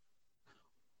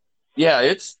 Yeah,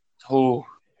 it's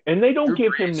and they don't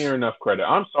give him near enough credit.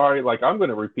 I'm sorry, I'm going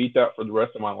to repeat that for the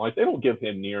rest of my life. They don't give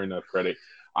him near enough credit.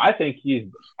 I think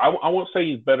I won't say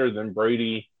he's better than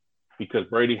Brady because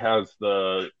Brady has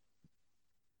the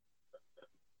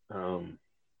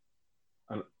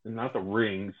not the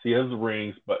rings. He has the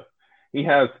rings, but he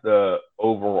has the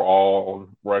overall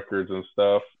records and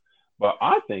stuff. But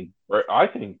I think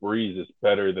Breeze is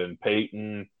better than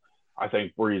Peyton. I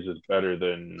think Breeze is better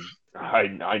than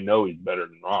I know he's better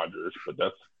than Rodgers, but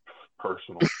that's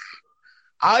personal.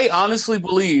 I honestly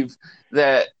believe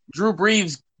that Drew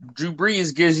Brees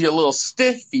gives you a little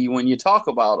stiffy when you talk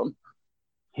about him.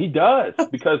 He does,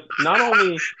 because not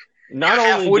only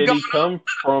did he come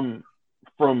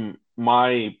from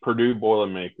my Purdue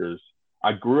Boilermakers,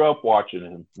 I grew up watching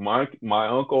him. My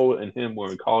uncle and him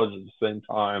were in college at the same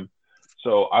time,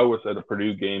 so I was at a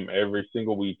Purdue game every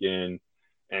single weekend,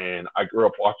 and I grew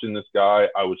up watching this guy.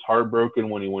 I was heartbroken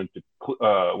when he went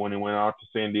out to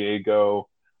San Diego.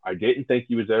 I didn't think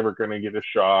he was ever going to get a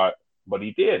shot, but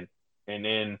he did. And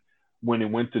then when he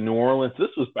went to New Orleans,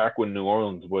 this was back when New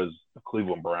Orleans was the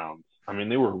Cleveland Browns. I mean,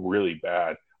 they were really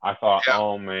bad. I thought,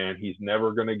 oh, man, he's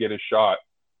never going to get a shot.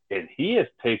 And he has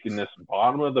taken this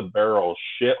bottom-of-the-barrel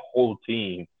shithole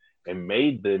team and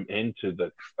made them into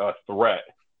the threat.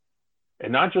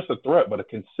 And not just a threat, but a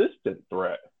consistent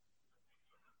threat.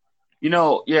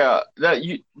 Drew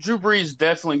Brees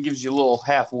definitely gives you a little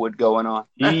half-wood going on.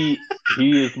 He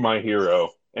is my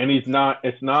hero. And it's not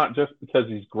just because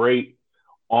he's great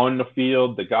on the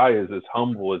field. The guy is as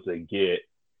humble as they get.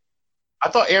 I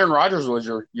thought Aaron Rodgers was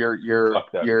your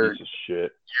Fuck that piece of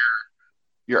shit.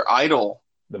 Your idol.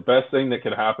 The best thing that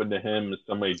could happen to him is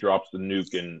somebody drops the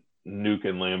nuke in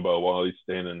Lambeau while he's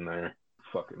standing there.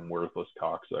 Fucking worthless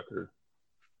cocksucker.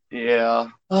 Yeah.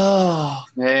 Oh,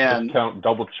 man.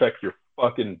 Double check your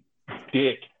fucking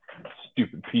dick,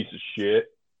 stupid piece of shit.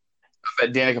 I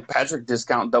bet Danica Patrick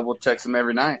discount double checks him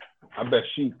every night. I bet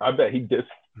he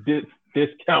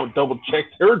discount double checks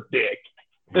her dick.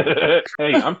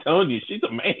 Hey, I'm telling you, she's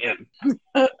a man.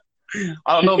 I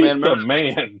don't know, man. She's a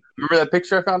man. Remember that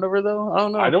picture I found over though? I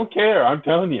don't know. I don't care. I'm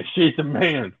telling you, she's a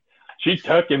man. She's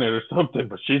tucking it or something,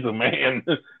 but she's a man.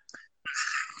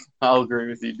 I'll agree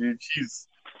with you, dude. She's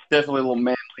definitely a little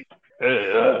manly.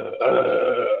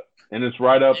 And it's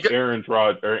right up Aaron's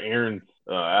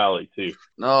alley too.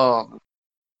 No.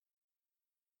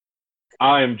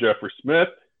 I am Jeffrey Smith.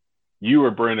 You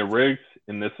are Brandon Riggs,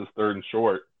 and this is Third and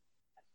Short.